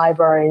American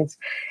libraries.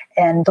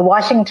 And the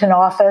Washington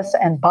office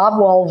and Bob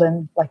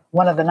Wolvin, like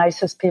one of the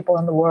nicest people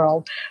in the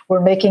world,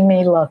 were making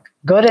me look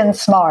good and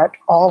smart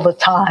all the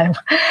time.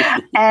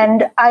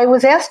 And I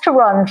was asked to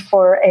run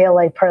for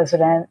ALA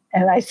president,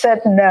 and I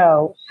said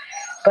no.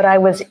 But I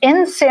was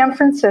in San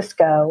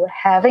Francisco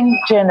having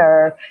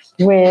dinner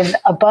with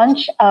a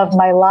bunch of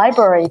my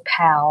library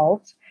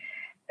pals,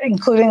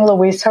 including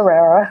Luis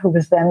Herrera, who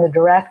was then the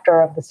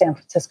director of the San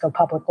Francisco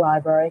Public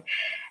Library.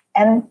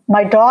 And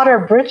my daughter,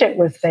 Bridget,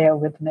 was there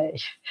with me.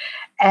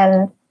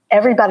 And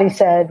everybody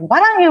said, why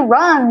don't you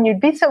run? You'd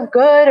be so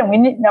good. And we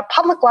need a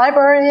public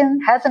librarian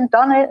hasn't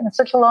done it in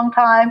such a long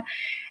time.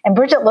 And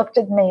Bridget looked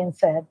at me and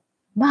said,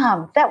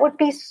 Mom, that would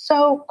be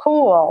so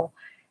cool.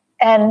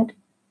 And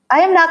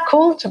I am not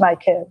cool to my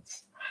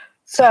kids.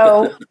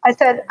 So I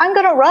said, I'm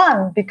going to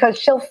run because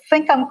she'll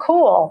think I'm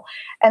cool.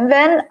 And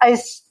then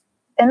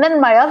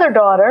my other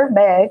daughter,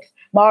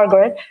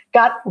 Margaret,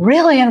 got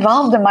really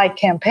involved in my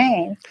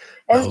campaign,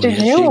 as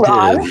did you,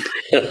 Ron,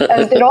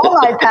 as did all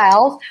my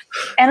pals.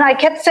 And I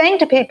kept saying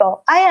to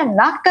people, I am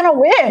not going to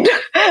win.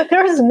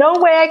 There's no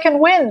way I can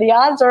win. The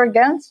odds are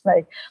against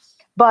me.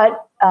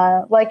 But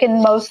like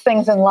in most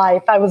things in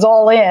life, I was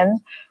all in.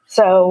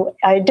 So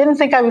I didn't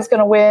think I was going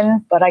to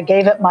win, but I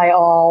gave it my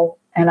all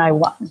and I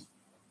won.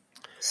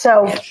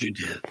 So yes, you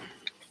did.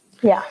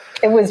 Yeah,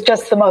 it was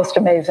just the most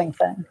amazing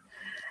thing.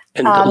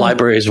 And the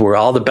libraries were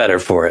all the better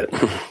for it.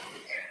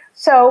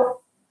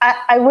 So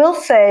I will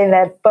say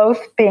that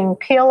both being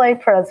PLA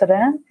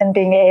president and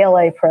being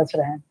ALA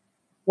president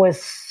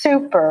was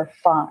super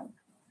fun.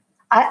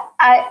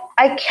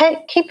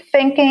 I keep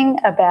thinking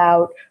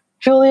about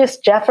Julius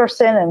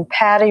Jefferson and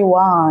Patty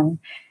Wong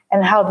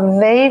and how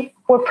they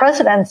were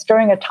presidents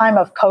during a time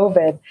of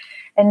COVID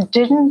and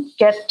didn't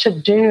get to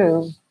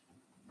do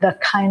the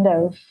kind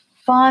of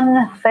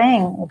fun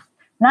things,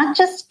 not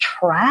just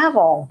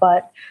travel,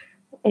 but,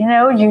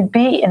 you'd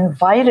be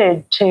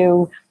invited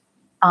to,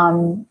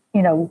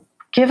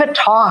 give a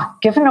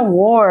talk, give an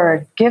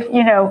award,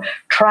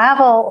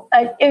 travel.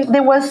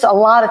 There was a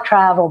lot of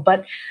travel,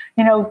 but,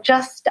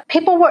 just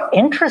people were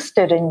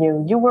interested in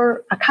you. You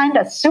were a kind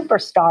of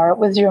superstar. It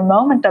was your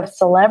moment of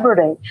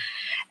celebrity.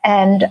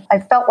 And I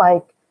felt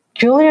like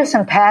Julius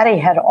and Patty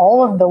had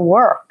all of the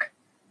work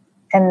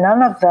and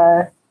none of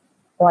the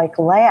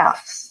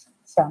laughs.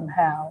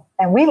 somehow.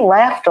 And we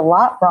laughed a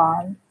lot,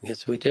 Ron.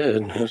 Yes, we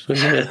did. Yes, we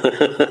did.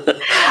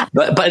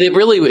 but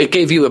it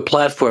gave you a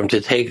platform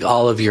to take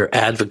all of your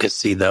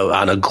advocacy, though,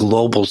 on a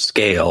global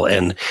scale.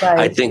 And Right.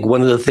 I think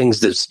one of the things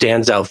that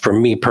stands out for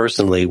me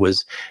personally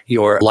was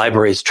your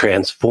Libraries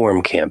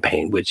Transform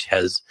campaign, which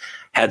has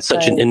had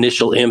such an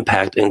initial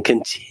impact and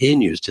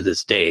continues to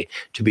this day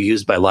to be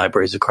used by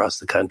libraries across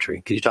the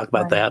country. Can you talk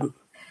about that?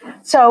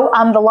 So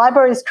the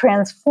Libraries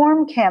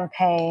Transform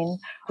campaign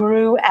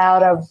grew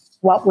out of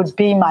what would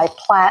be my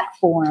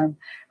platform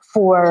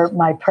for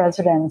my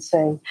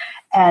presidency.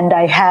 And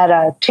I had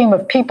a team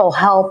of people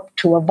help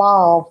to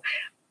evolve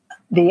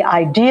the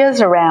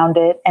ideas around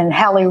it. And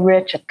Hallie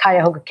Rich at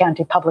Cuyahoga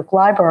County Public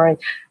Library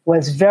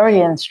was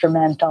very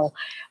instrumental.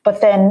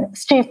 But then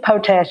Steve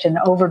Potash and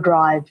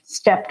Overdrive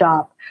stepped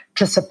up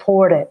to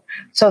support it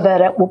so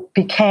that it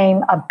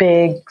became a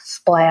big,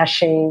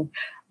 splashy,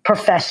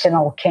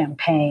 professional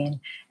campaign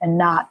and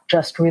not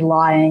just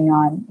relying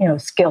on,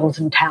 skills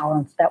and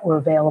talents that were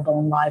available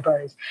in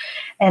libraries.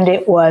 And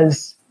it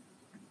was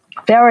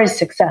very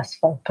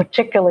successful,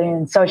 particularly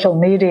in social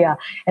media,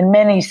 and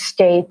many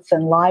states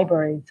and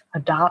libraries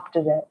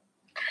adopted it.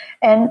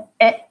 And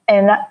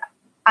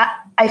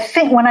I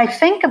think when I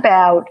think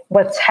about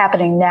what's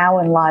happening now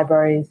in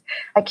libraries,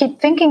 I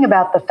keep thinking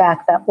about the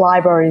fact that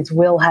libraries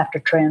will have to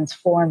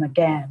transform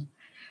again,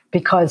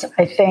 because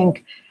I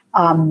think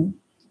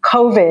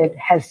COVID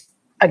has,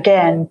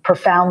 again,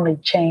 profoundly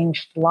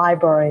changed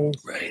libraries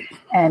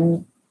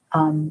and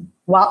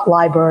what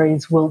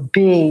libraries will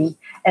be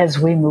as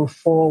we move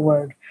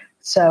forward.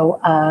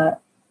 So, I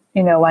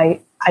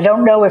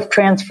don't know if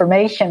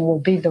transformation will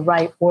be the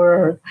right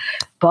word,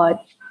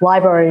 but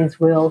libraries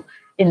will,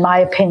 in my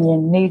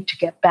opinion, need to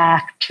get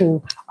back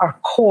to our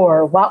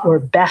core, what we're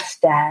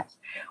best at,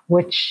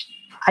 which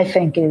I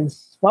think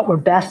is what we're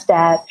best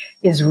at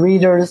is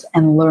readers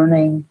and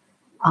learning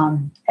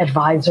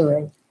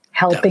advisory.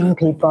 Helping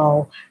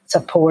people,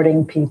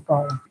 supporting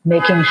people,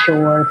 making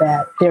sure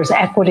that there's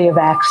equity of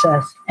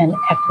access and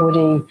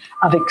equity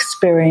of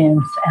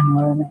experience and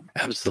learning.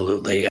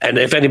 Absolutely. And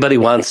if anybody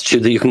wants to,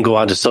 you can go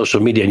onto social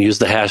media and use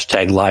the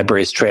hashtag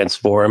Libraries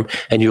Transform,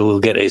 and you will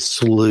get a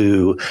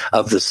slew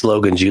of the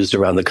slogans used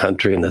around the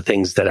country and the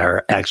things that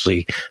are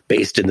actually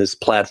based in this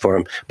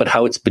platform, but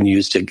how it's been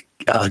used to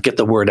get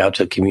the word out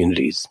to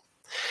communities.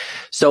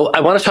 So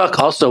I want to talk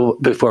also,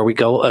 before we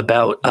go,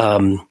 about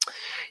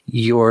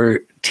your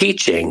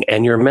teaching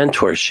and your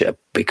mentorship,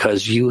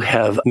 because you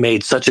have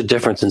made such a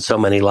difference in so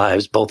many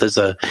lives, both as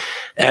an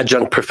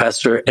adjunct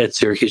professor at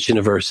Syracuse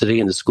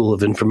University in the School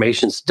of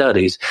Information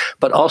Studies,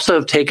 but also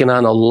have taken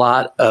on a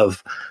lot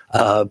of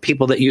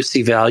people that you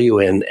see value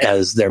in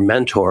as their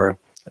mentor,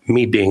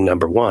 me being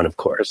number one, of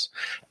course,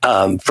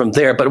 from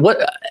there. But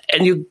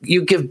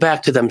you give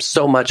back to them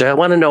so much. I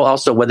want to know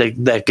also what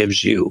that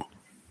gives you.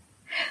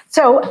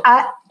 So,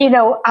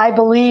 I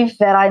believe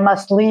that I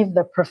must leave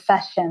the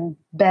profession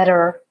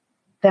better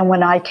than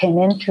when I came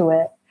into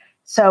it.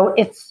 So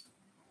it's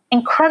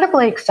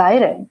incredibly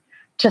exciting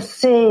to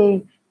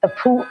see a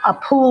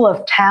pool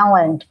of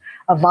talent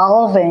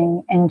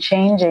evolving and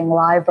changing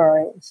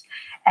libraries.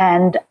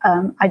 And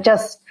I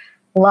just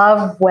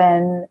love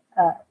when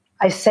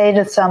I say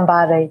to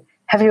somebody,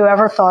 have you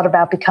ever thought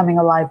about becoming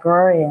a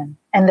librarian?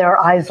 And their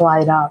eyes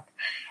light up.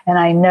 And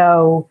I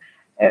know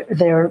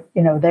they're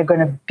going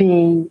to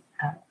be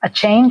a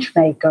change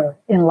maker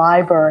in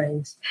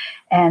libraries.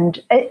 And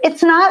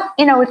it's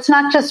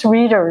not just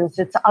readers,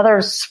 it's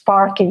other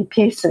sparky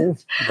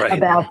pieces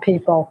about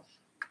people.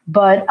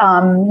 But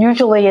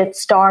usually it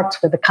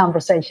starts with a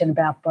conversation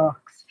about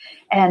books.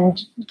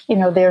 And,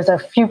 there's a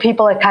few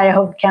people at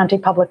Cuyahoga County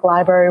Public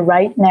Library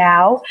right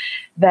now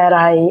that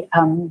I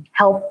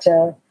help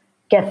to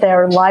get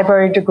their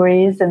library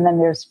degrees. And then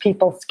there's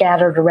people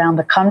scattered around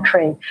the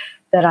country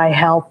that I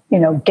help,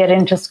 get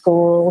into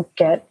school,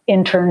 get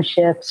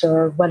internships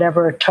or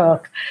whatever it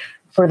took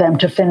for them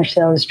to finish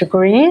those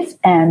degrees.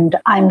 And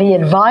I'm the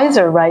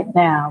advisor right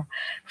now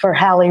for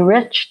Hallie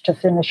Rich to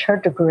finish her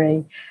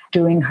degree,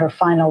 doing her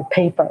final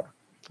paper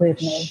with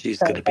me. She's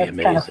going to be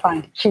amazing. Kind of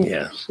fun. She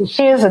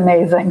is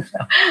amazing. So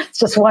it's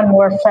just one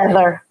more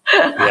feather.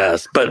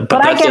 Yes, but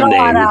I that's get a name.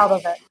 lot out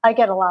of it. I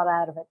get a lot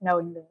out of it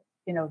knowing that,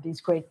 these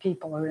great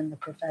people are in the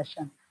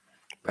profession.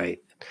 Right.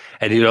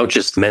 And you don't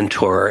just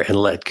mentor and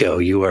let go.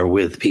 You are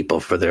with people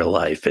for their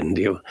life. And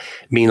you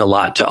mean a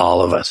lot to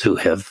all of us who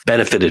have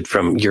benefited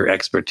from your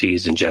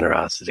expertise and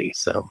generosity.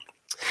 So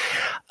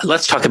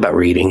let's talk about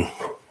reading.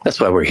 That's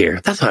why we're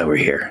here.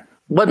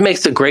 What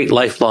makes a great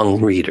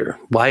lifelong reader?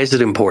 Why is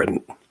it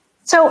important?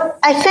 So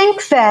I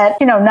think that,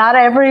 not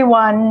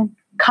everyone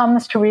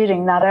comes to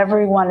reading. Not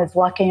everyone is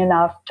lucky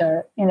enough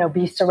to,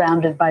 be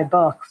surrounded by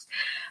books.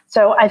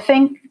 So I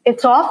think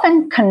it's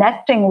often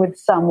connecting with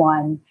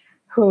someone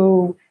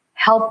who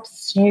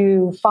helps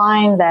you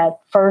find that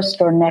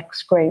first or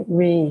next great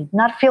read,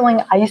 not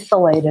feeling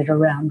isolated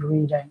around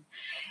reading.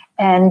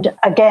 And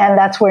again,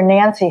 that's where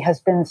Nancy has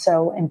been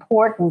so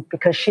important,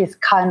 because she's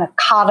kind of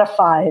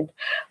codified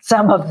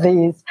some of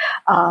these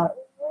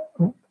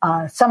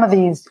some of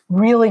these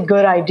really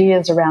good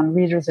ideas around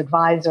Reader's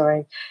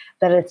Advisory,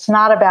 that it's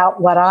not about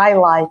what I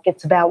like,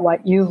 it's about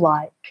what you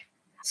like.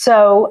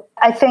 So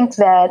I think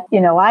that,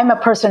 I'm a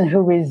person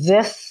who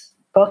resists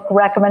book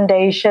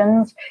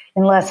recommendations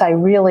unless I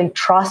really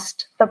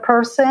trust the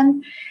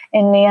person.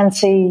 And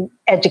Nancy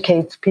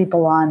educates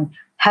people on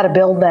how to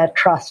build that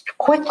trust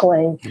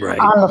quickly,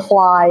 on the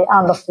fly,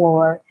 on the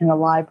floor in a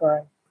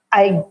library.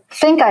 I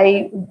think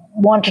I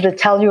wanted to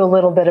tell you a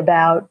little bit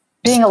about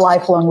being a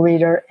lifelong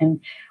reader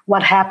and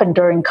what happened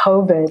during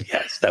COVID.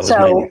 Yes, that was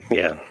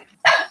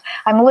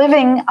I'm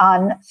living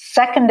on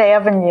 2nd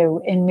Avenue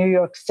in New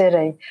York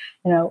City,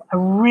 a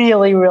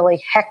really,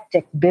 really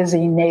hectic,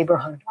 busy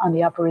neighborhood on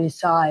the Upper East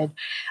Side.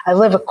 I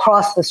live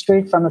across the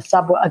street from a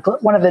subway,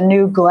 one of the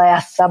new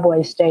glass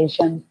subway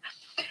stations.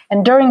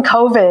 And during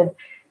COVID,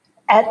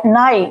 at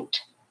night,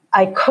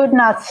 I could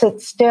not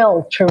sit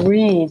still to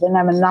read, and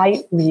I'm a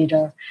night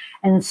reader.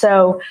 And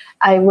so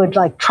I would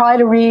try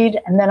to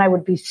read, and then I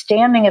would be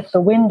standing at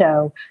the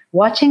window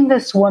watching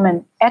this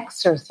woman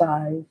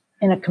exercise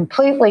in a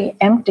completely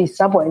empty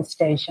subway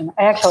station.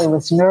 I actually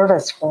was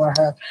nervous for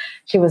her.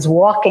 She was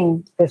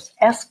walking this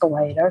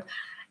escalator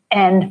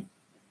and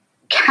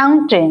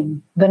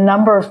counting the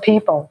number of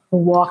people who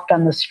walked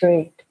on the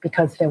street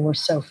because there were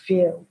so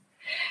few.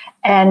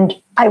 And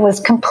I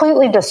was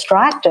completely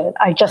distracted.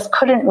 I just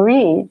couldn't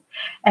read.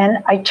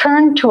 And I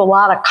turned to a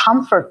lot of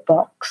comfort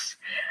books.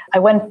 I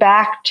went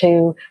back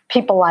to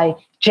people like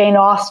Jane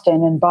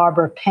Austen and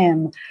Barbara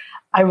Pym.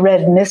 I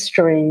read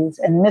mysteries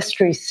and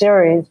mystery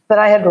series that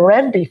I had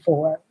read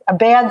before, a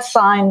bad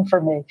sign for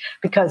me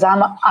because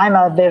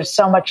there's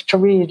so much to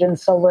read in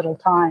so little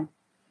time.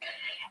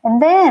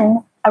 And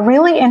then a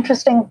really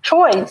interesting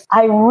choice.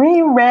 I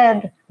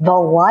reread The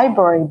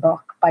Library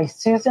Book by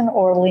Susan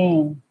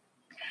Orlean.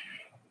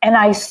 And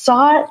I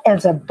saw it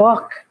as a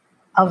book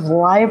of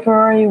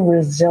library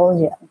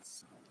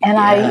resilience. And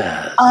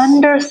I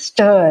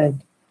understood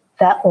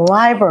that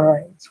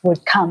libraries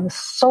would come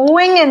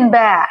swinging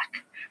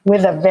back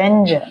with a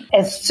vengeance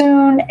as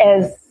soon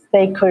as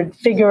they could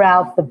figure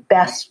out the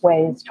best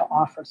ways to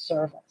offer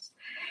service.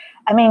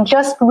 I mean,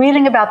 just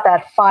reading about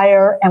that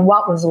fire and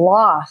what was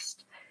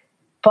lost,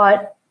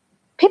 but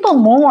people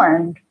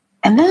mourned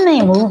and then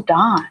they moved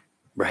on.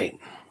 Right.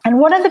 And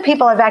one of the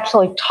people I've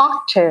actually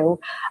talked to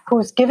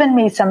who's given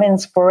me some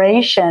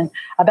inspiration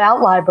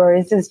about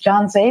libraries is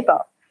John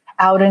Szabo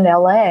out in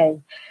LA,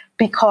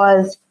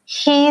 because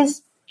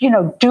he's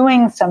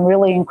doing some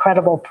really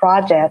incredible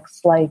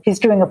projects. Like he's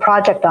doing a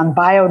project on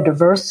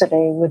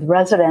biodiversity with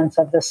residents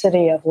of the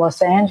city of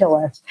Los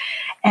Angeles.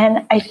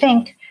 And I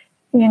think,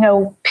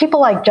 people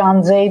like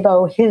John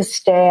Szabo, his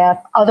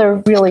staff, other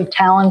really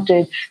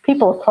talented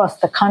people across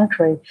the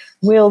country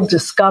will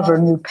discover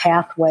new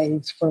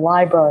pathways for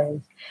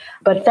libraries.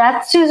 But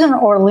that Susan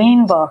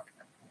Orlean book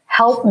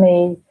helped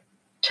me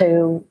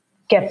to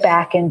get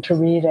back into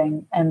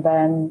reading. And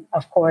then,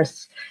 of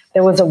course,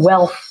 there was a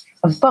wealth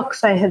of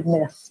books I had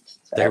missed.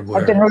 So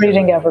I've been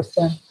reading ever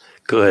since.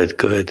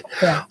 Good.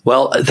 Yeah.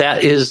 Well,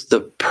 that is the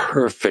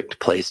perfect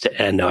place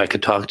to end. Now, I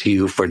could talk to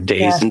you for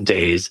days and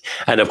days.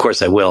 And of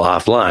course, I will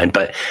offline.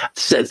 But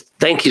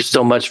thank you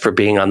so much for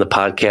being on the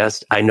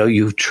podcast. I know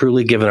you've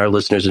truly given our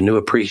listeners a new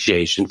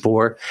appreciation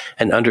for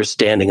and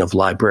understanding of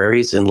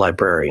libraries and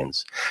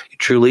librarians. You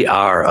truly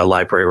are a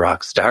library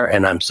rock star.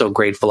 And I'm so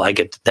grateful I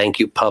get to thank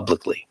you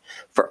publicly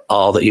for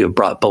all that you have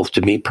brought both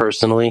to me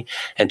personally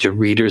and to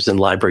readers and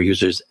library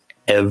users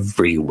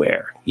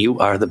everywhere. You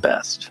are the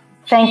best.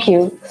 Thank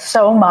you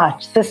so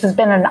much. This has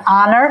been an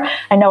honor.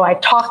 I know I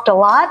talked a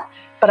lot,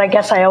 but I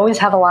guess I always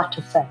have a lot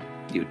to say.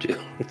 You do.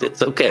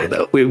 It's okay,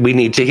 though. We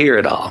need to hear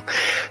it all.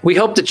 We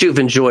hope that you've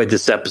enjoyed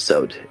this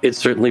episode. It's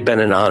certainly been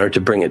an honor to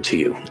bring it to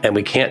you, and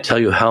we can't tell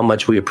you how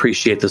much we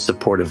appreciate the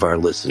support of our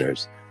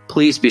listeners.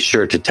 Please be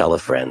sure to tell a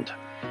friend.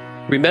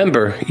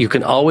 Remember, you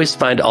can always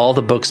find all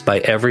the books by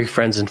every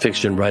Friends and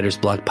Fiction Writers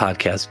Block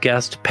podcast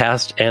guest,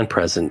 past and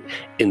present,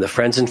 in the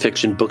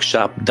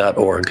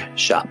friendsandfictionbookshop.org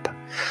shop.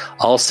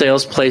 All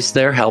sales placed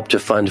there help to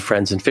fund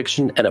Friends and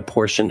Fiction, and a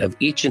portion of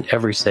each and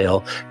every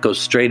sale goes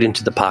straight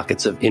into the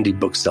pockets of indie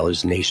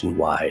booksellers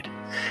nationwide.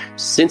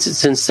 Since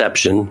its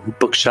inception,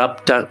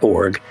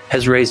 bookshop.org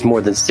has raised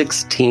more than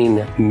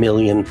 $16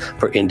 million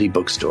for indie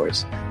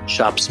bookstores.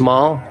 Shop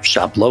small,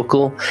 shop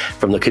local,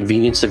 from the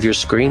convenience of your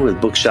screen with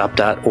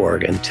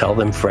bookshop.org, and tell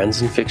them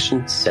Friends and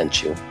Fiction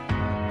sent you.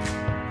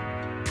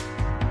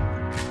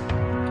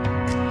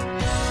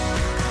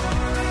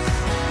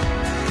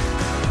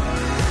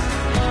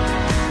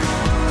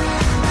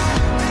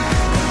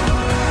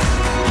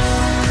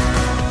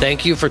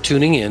 Thank you for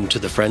tuning in to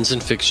the Friends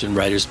and Fiction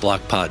Writers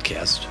Block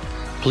podcast.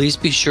 Please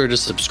be sure to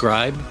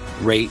subscribe,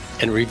 rate,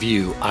 and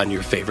review on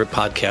your favorite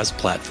podcast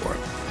platform.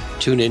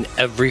 Tune in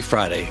every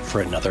Friday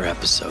for another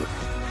episode.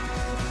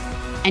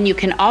 And you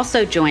can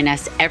also join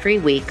us every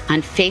week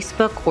on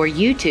Facebook or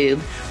YouTube,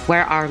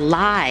 where our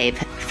live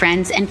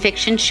Friends and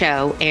Fiction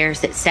show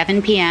airs at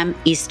 7 p.m.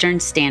 Eastern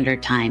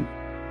Standard Time.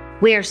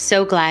 We are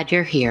so glad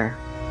you're here.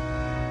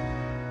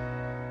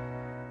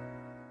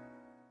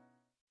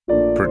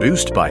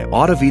 Produced by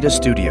Audavita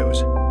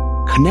Studios.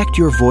 Connect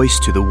your voice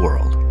to the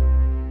world.